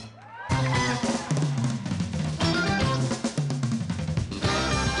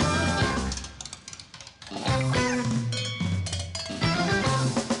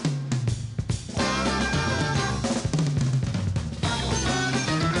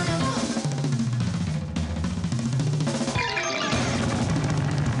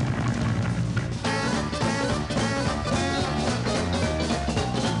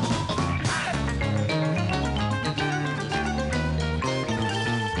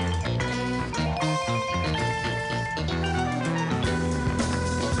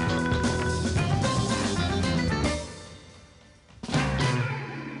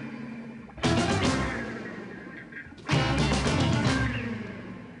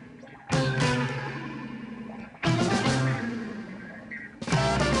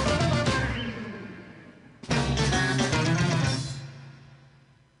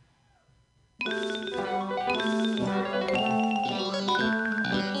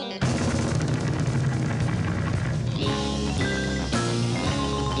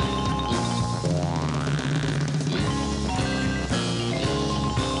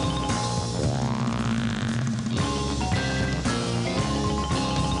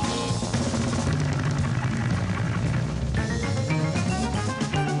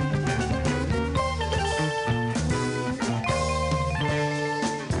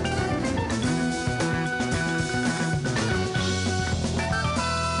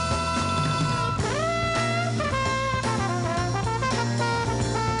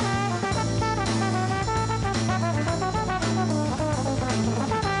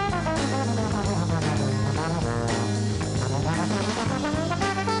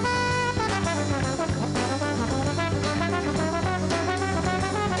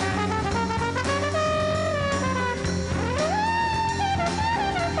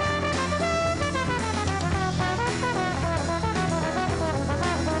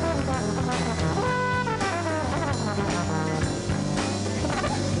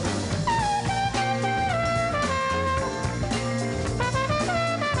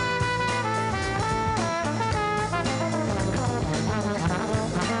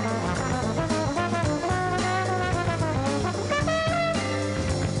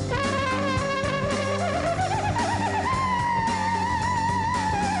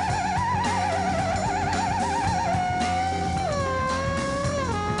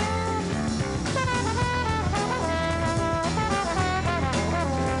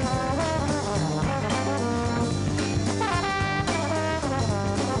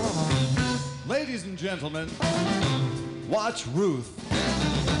 gentlemen, watch Ruth.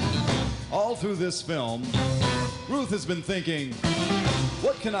 All through this film, Ruth has been thinking,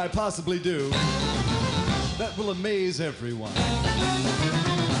 what can I possibly do that will amaze everyone?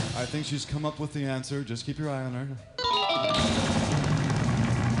 I think she's come up with the answer. Just keep your eye on her.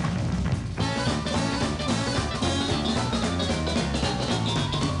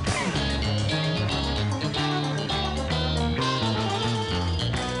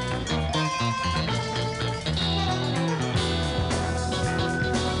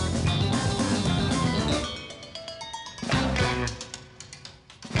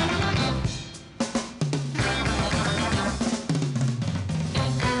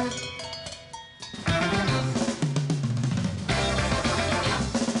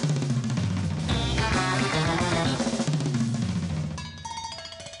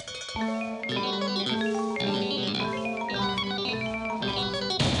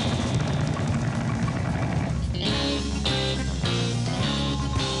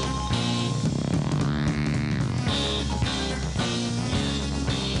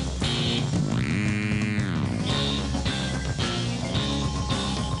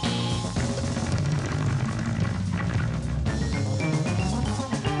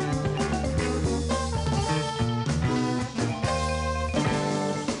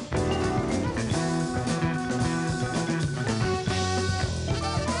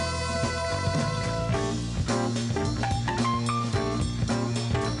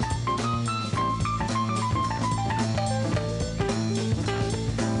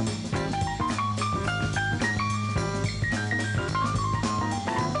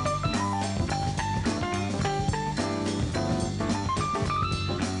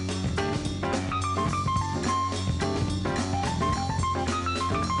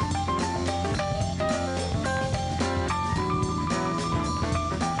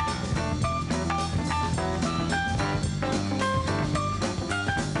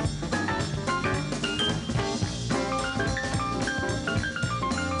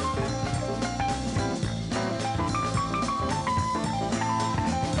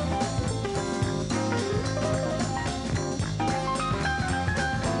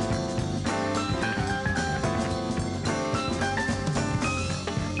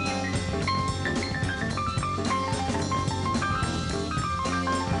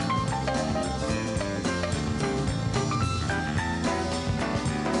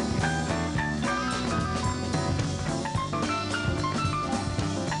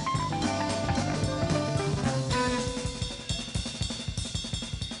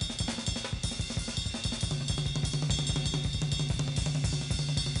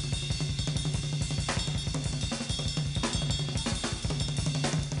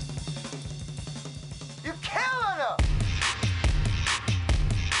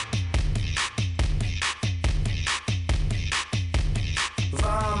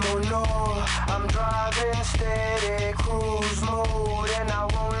 I'm driving steady, cruise mode, and I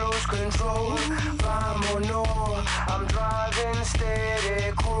won't lose control. Vámonos, I'm driving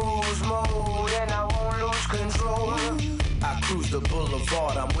steady, cruise mode, and I won't lose control. I cruise the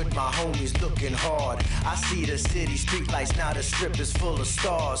boulevard, I'm with my homies looking hard. I see the city streetlights, now the strip is full of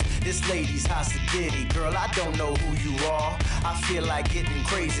stars. This lady's hostility, girl, I don't know who you are. I feel like getting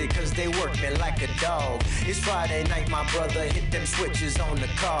crazy, cause they work me like a dog. It's Friday night, my brother hit them switches on the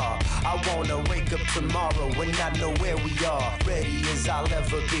car. I wanna wake up tomorrow and not know where we are. Ready as I'll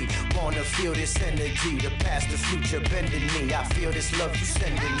ever be, wanna feel this energy. The past, the future bending me, I feel this love you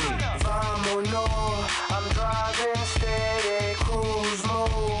sending me. Vámonos, I'm driving steady, cruise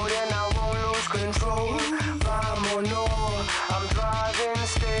mode, and I won't lose control. Vámonos, I'm driving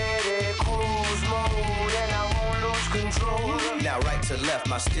steady, cruise mode, and I won't lose control. Now right to left,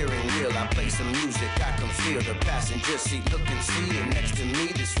 my steering wheel, I play some music, I can feel the passenger seat looking seated next to me,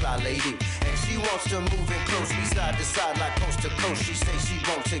 this fly lady. And she wants to move in closely, side to side like coast to coast. She say she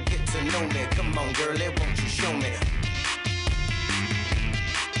wants to get to know me. Come on girlie, won't you show me?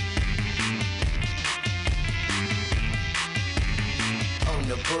 On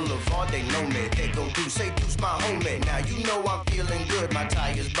the boulevard, they know me. They go do, say deuce my homie. Now you know I'm feeling good, my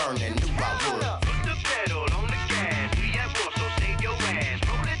tires burning, knew I would. Put the pedal on the gas, we at war, so save your ass.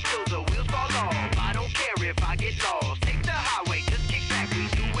 Roll it till the wheels fall off, I don't care if I get lost. Take the highway, just kick back, we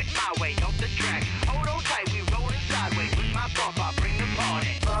do it my way, off the track. Hold on tight, we rolling sideways, push my bump, I bring the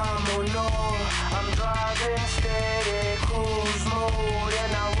party. Vámonos, I'm driving steady, cruise mode,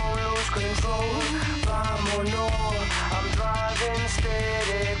 and I won't lose control. Vámonos, I'm driving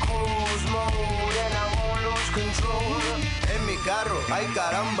steady, cruise mode, and I won't lose control. En mi carro, ay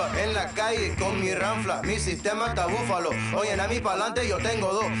caramba, en la calle con mi ranfla, mi sistema está búfalo. Oye, a mí pa'lante yo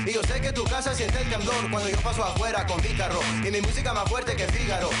tengo dos. Y yo sé que tu casa siente el temblor cuando yo paso afuera con mi carro. Y mi música más fuerte que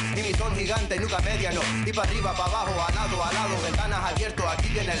Fígaro. Y mi son gigante, nunca mediano. Y para arriba, para abajo, al lado, ventanas abiertas, aquí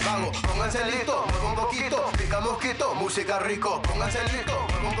viene el vago. Pónganse listo, muevo un poquito, pica mosquito, música rico. Pónganse listo,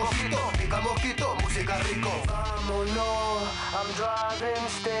 muevo un poquito, pica mosquito, música rico. Vámonos, I'm driving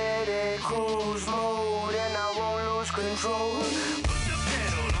steady, cruise mode, and I won't lose control. Put the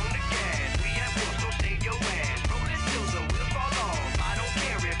pedal on the gas, we at war, so save your ass. Roll it till the wheels fall off, I don't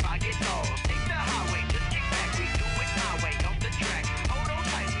care if I get lost. Take the highway, just kick back, we do it my way, off the track. Hold on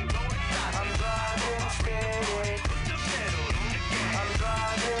tight, we rolling sideways. I'm driving steady. Put the pedal on the gas. I'm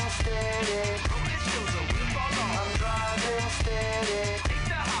driving steady. Roll it till the wheels fall off. I'm driving steady. Take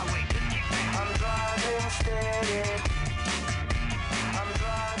the highway, just kick back. I'm driving steady. I'm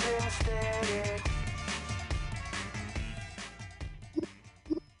driving steady.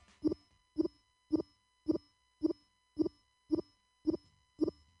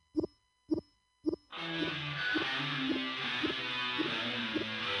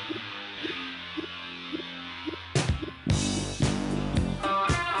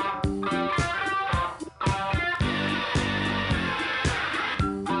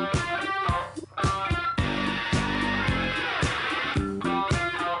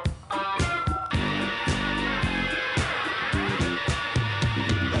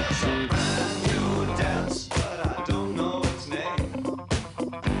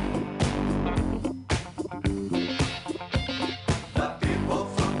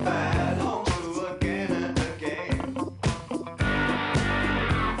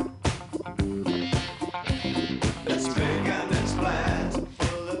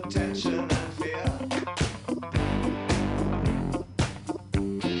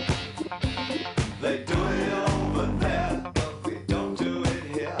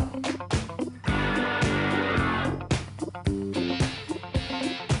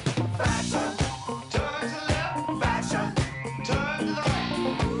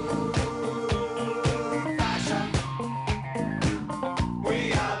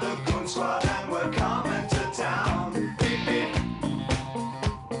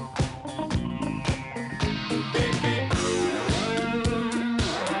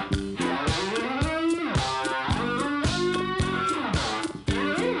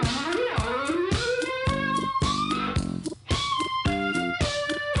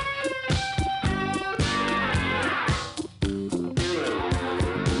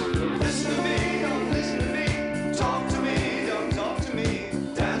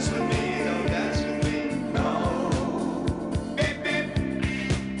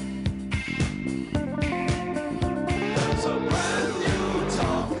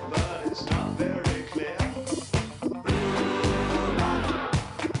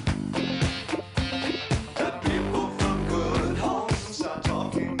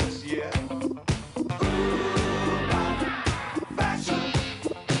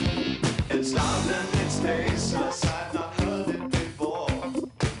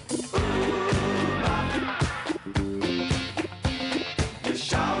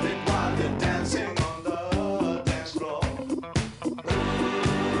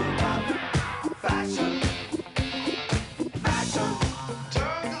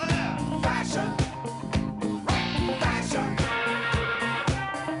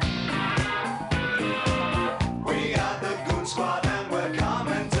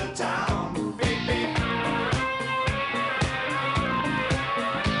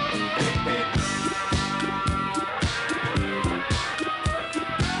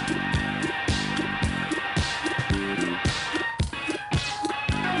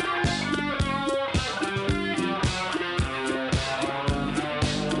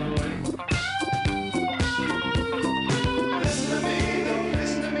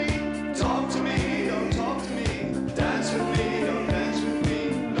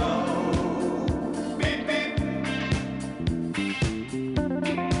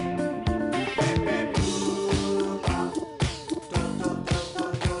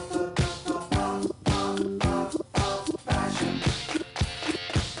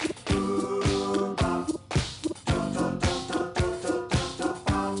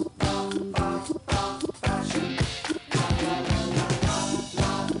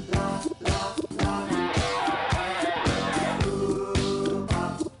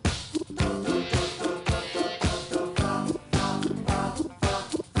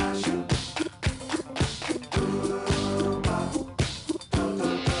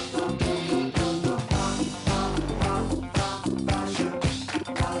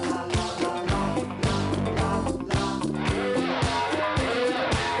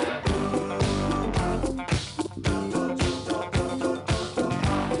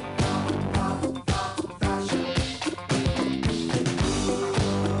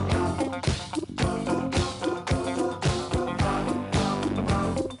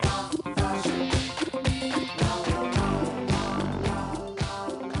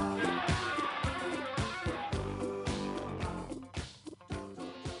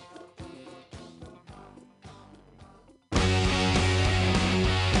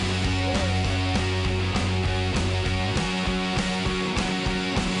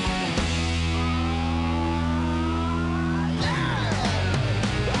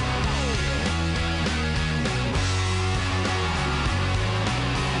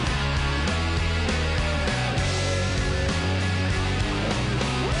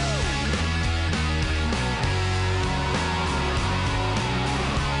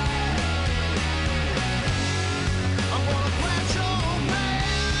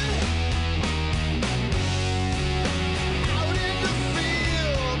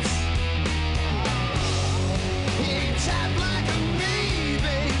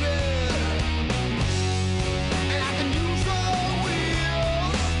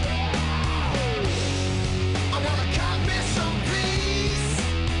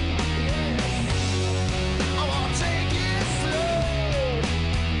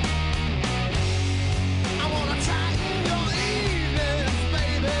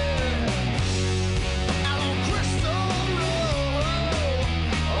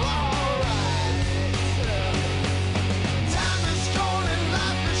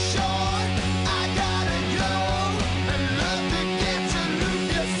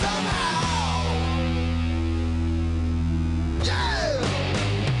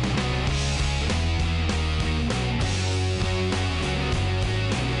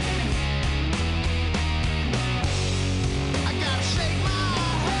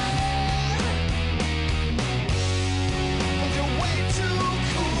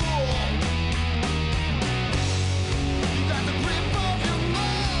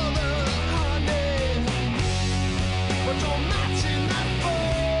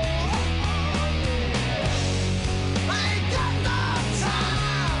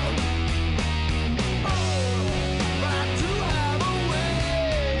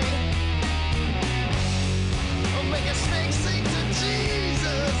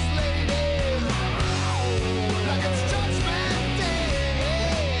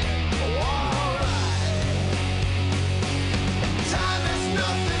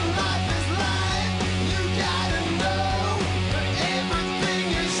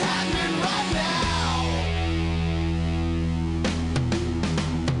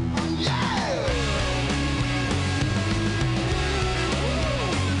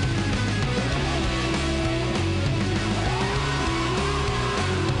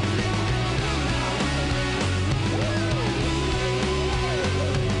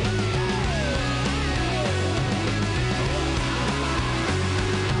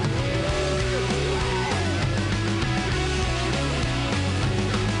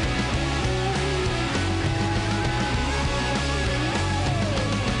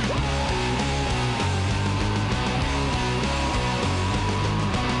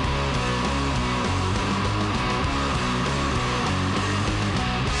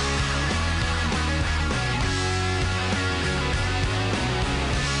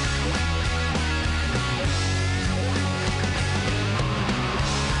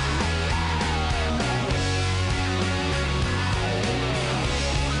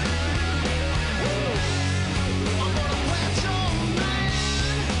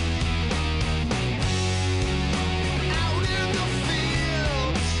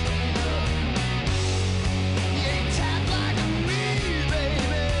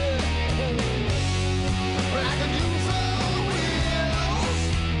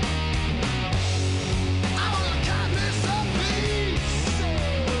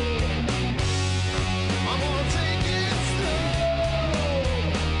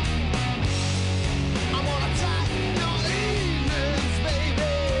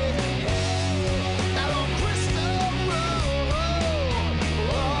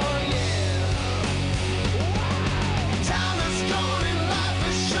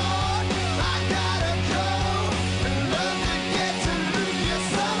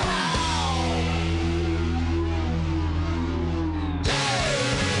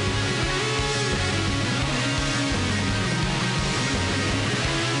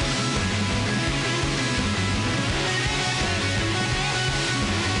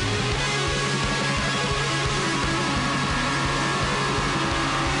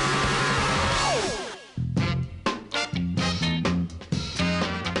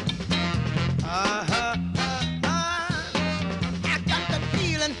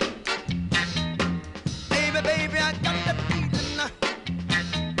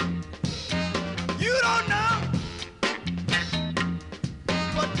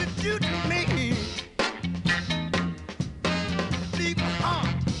 you to me. Leave my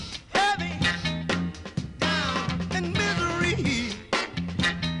heart heavy, down in misery.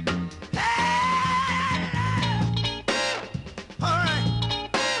 All right.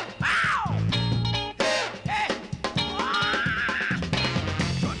 Ow! Hey, hey.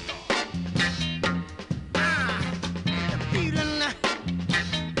 The feeling.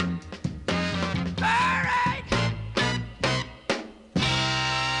 All right.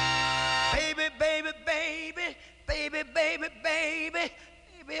 Baby, baby, baby, baby, baby, baby,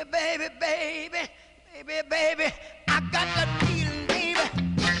 baby, baby, baby, baby, baby. I got that feeling, baby.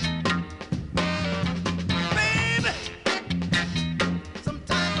 Baby.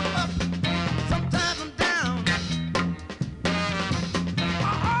 Sometimes I'm up, sometimes I'm down.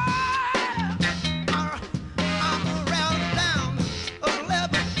 I'm around down, a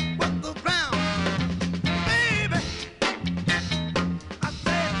level with the ground. Baby, I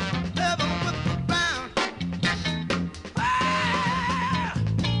said level with the ground.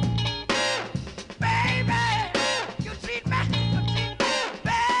 Baby, you treat me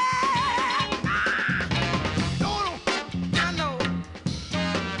bad. No, I know.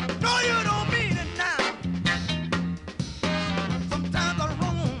 No, you don't mean it now. Sometimes I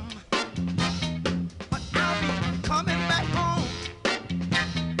roam, but I'll be coming back home.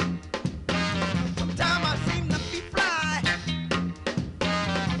 Sometimes I seem to be fly.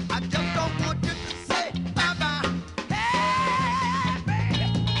 I just don't want you to say bye-bye. Hey, baby.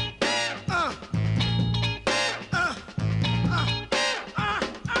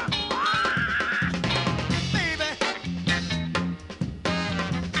 Baby,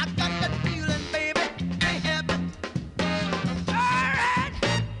 I got that feeling, baby. Can't help it. All right.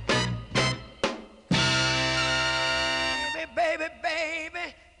 Baby, baby, baby,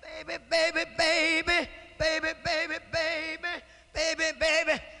 baby, baby, baby, baby, baby, baby,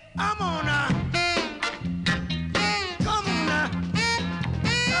 baby. I'm on now. Come on now.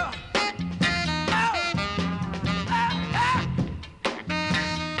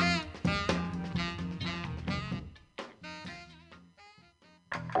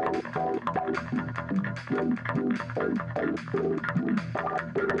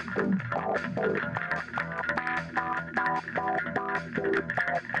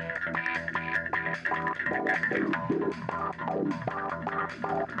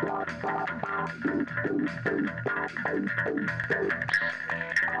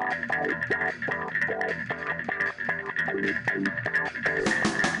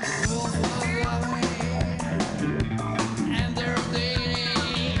 And they're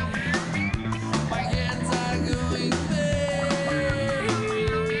bleeding. My hands are going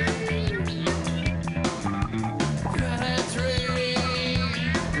penetrating,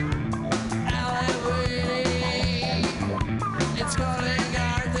 elevating. It's calling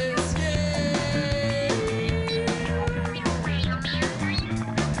out this game.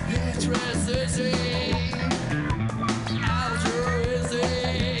 Interesting,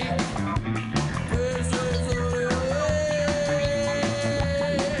 altruistic,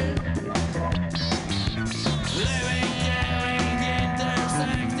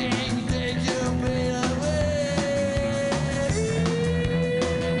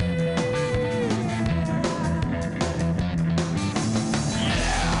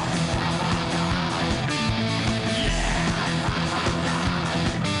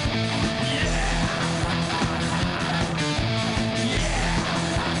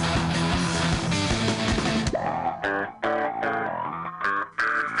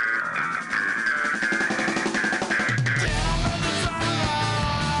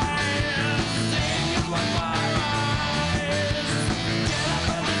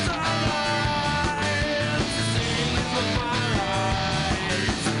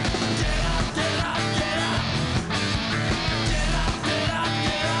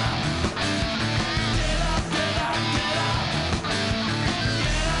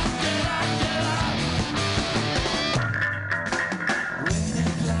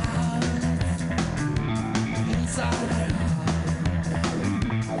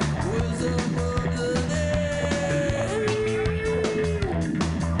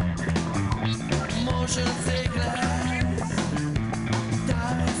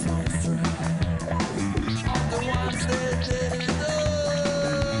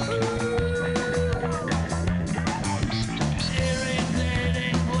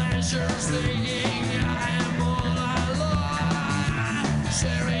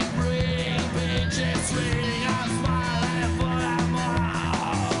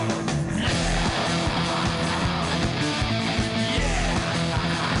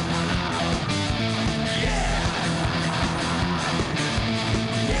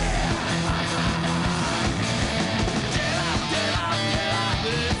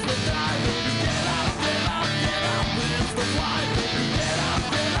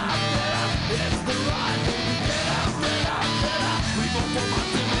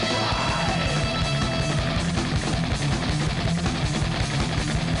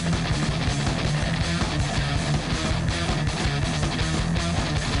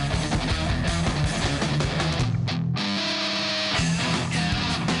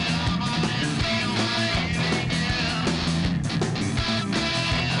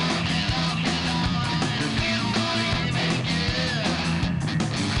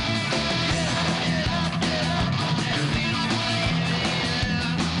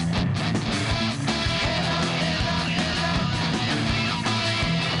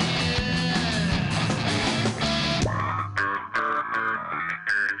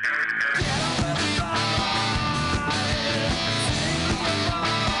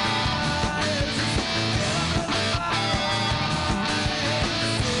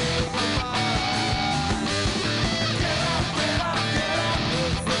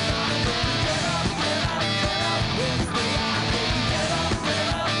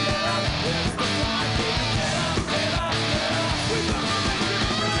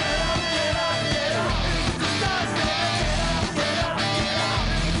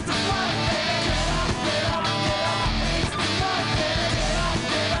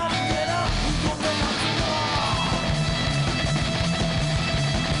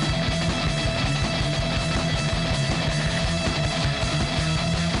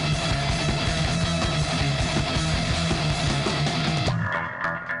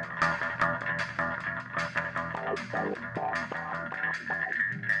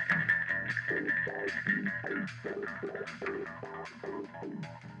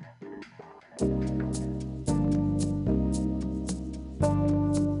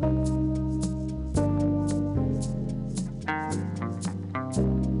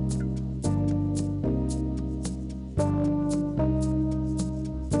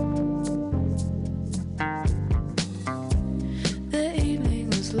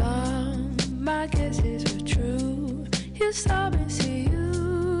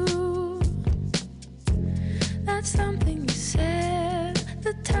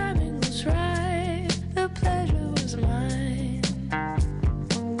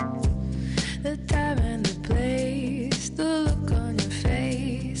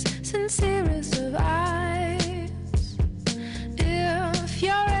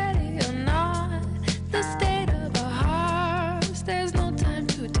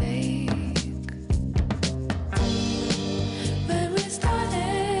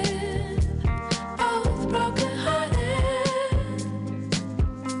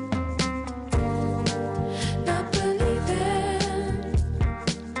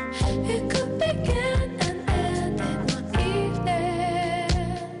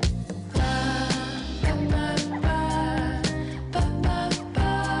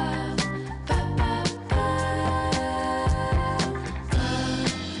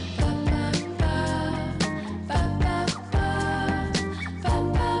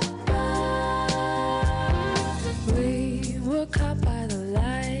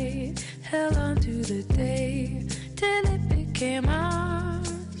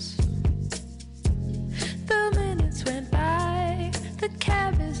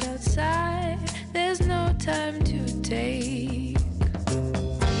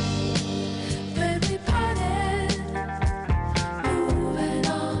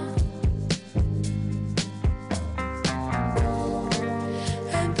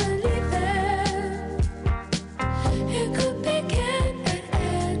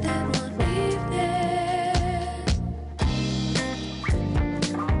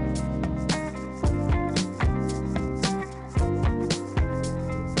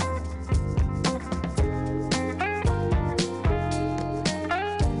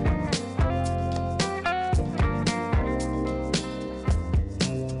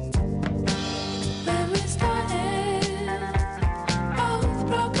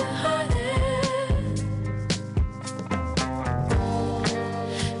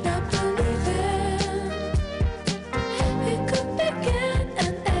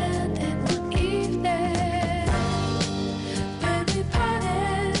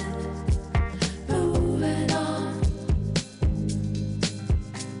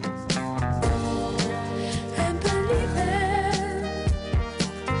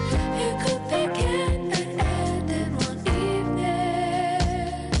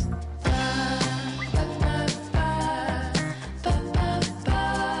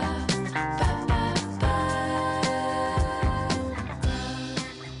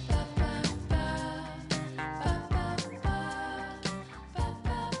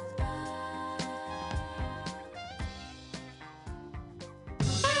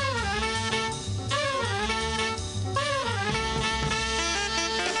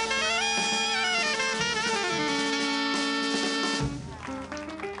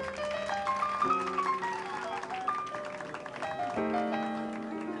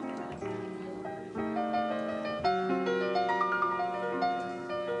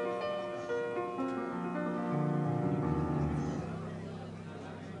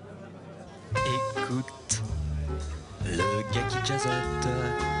 Écoute, le gars qui jazzote,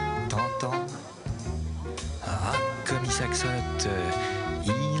 t'entends? Ah, comme il saxote,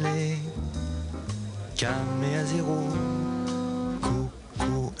 il est calmé à zéro.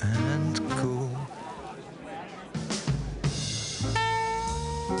 Coco and Co.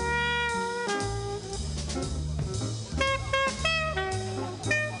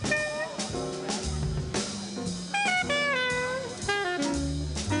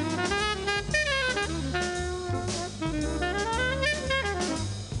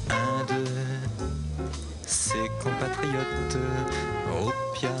 Compatriote au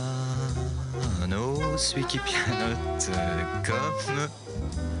piano, celui qui pianote comme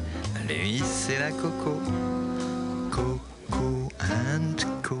lui, c'est la Coco, Coco and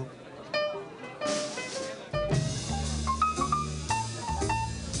Co.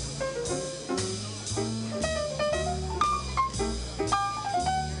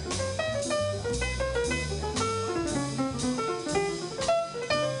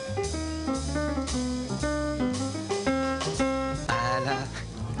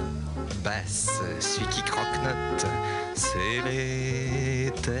 face, celui qui croque-note, c'est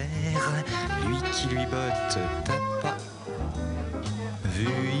l'éther. Lui qui lui botte, t'as pas vu,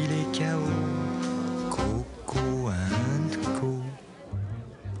 il est KO. Coco and Co.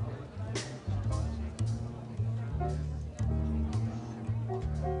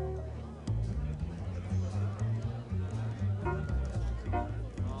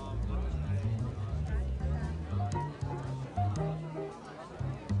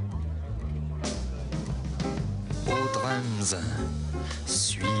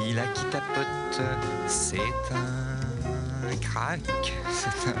 Celui-là qui tapote, c'est un crack,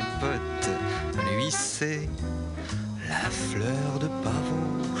 c'est un pote. Lui c'est la fleur de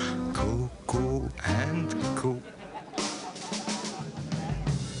pavot, Coco and Co.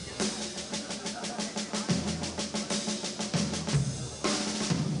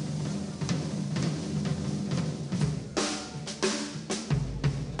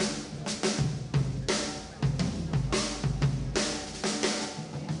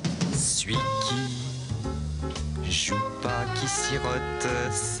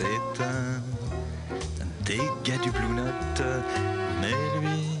 C'est un dégât du Blue Note, mais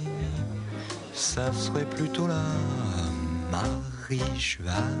lui, ça serait plutôt la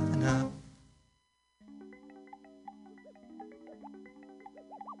marijuana.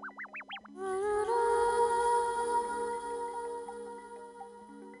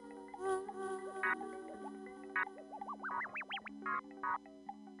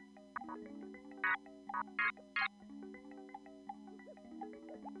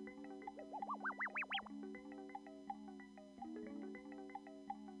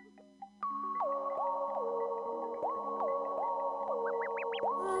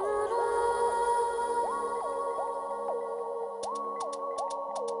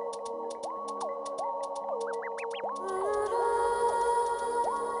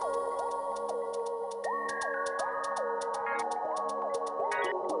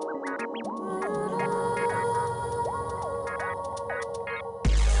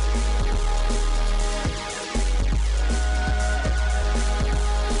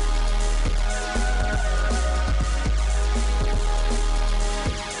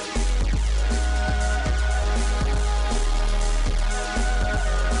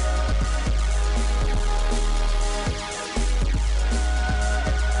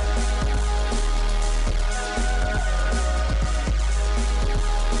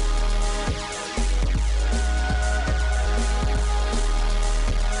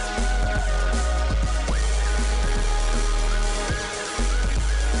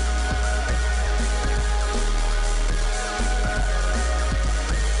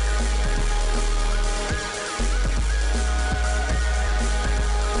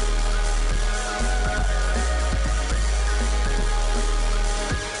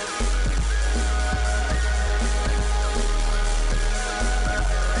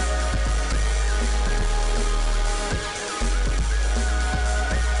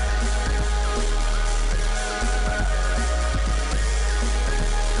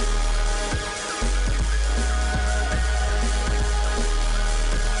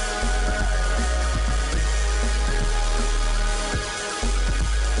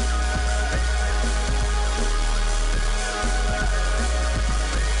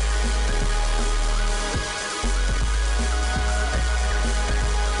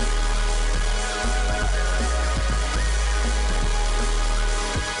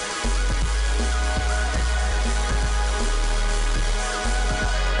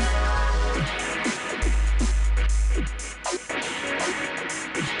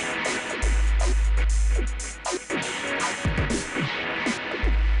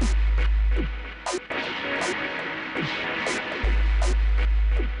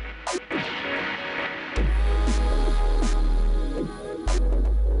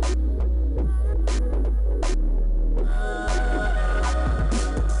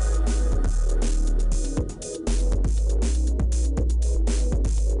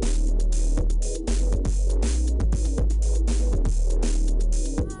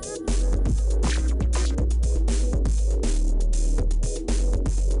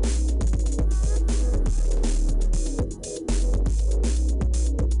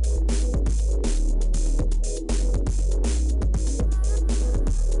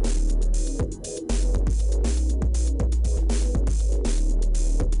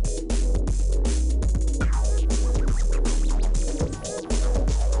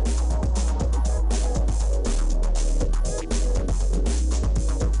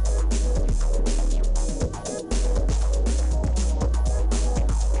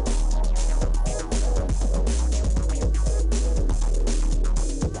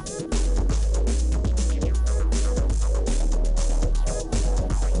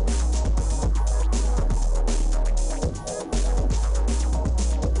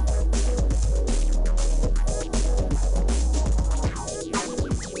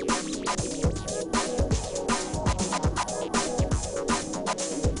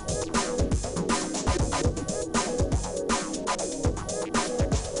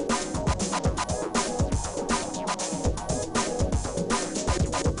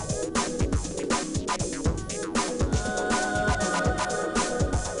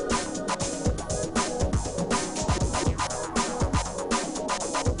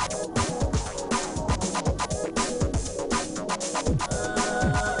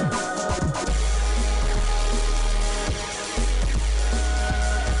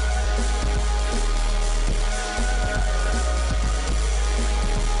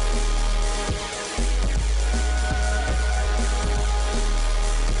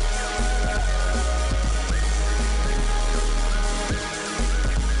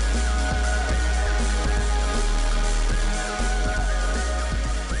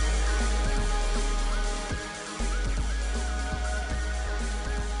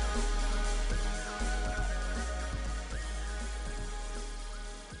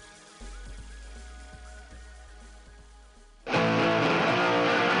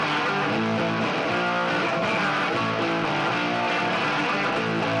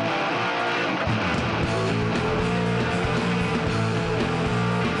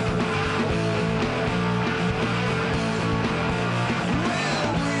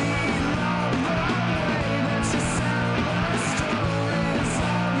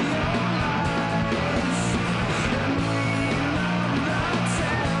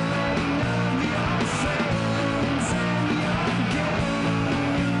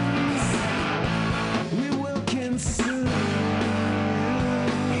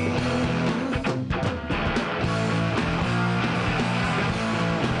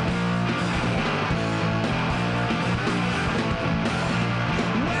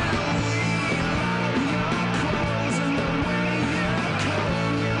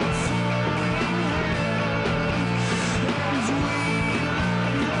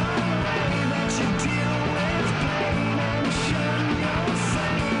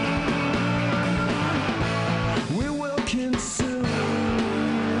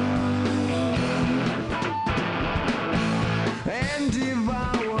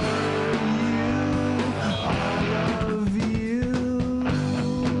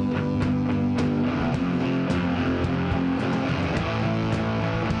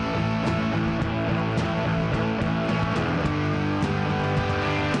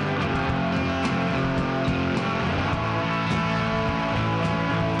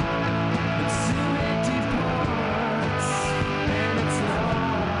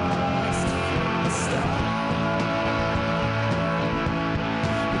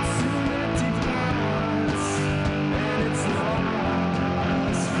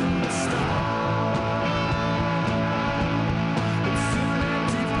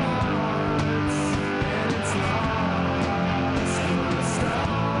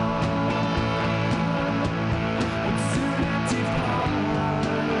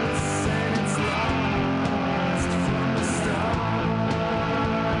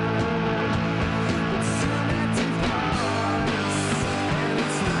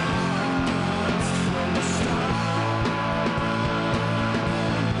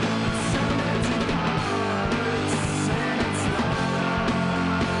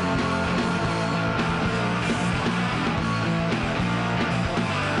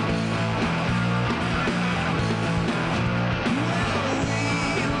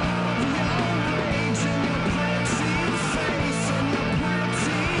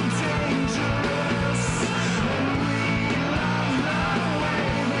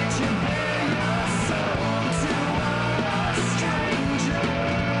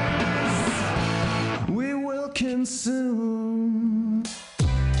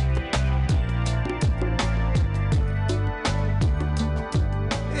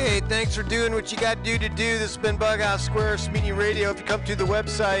 Thanks for doing what you got to do. This has been BughouseSquare, MutinyRadio. If you come to the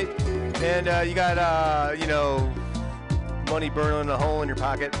website and you got, money burning a hole in your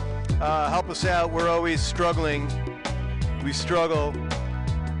pocket, help us out. We're always struggling. We struggle,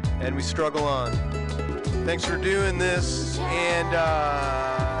 and we struggle on. Thanks for doing this, and,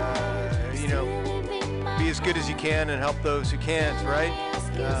 be as good as you can and help those who can't, right?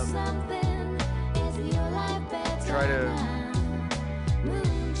 Try to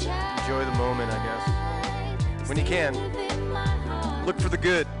enjoy the moment, I guess. When you can. Look for the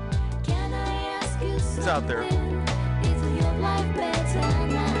good. It's out there.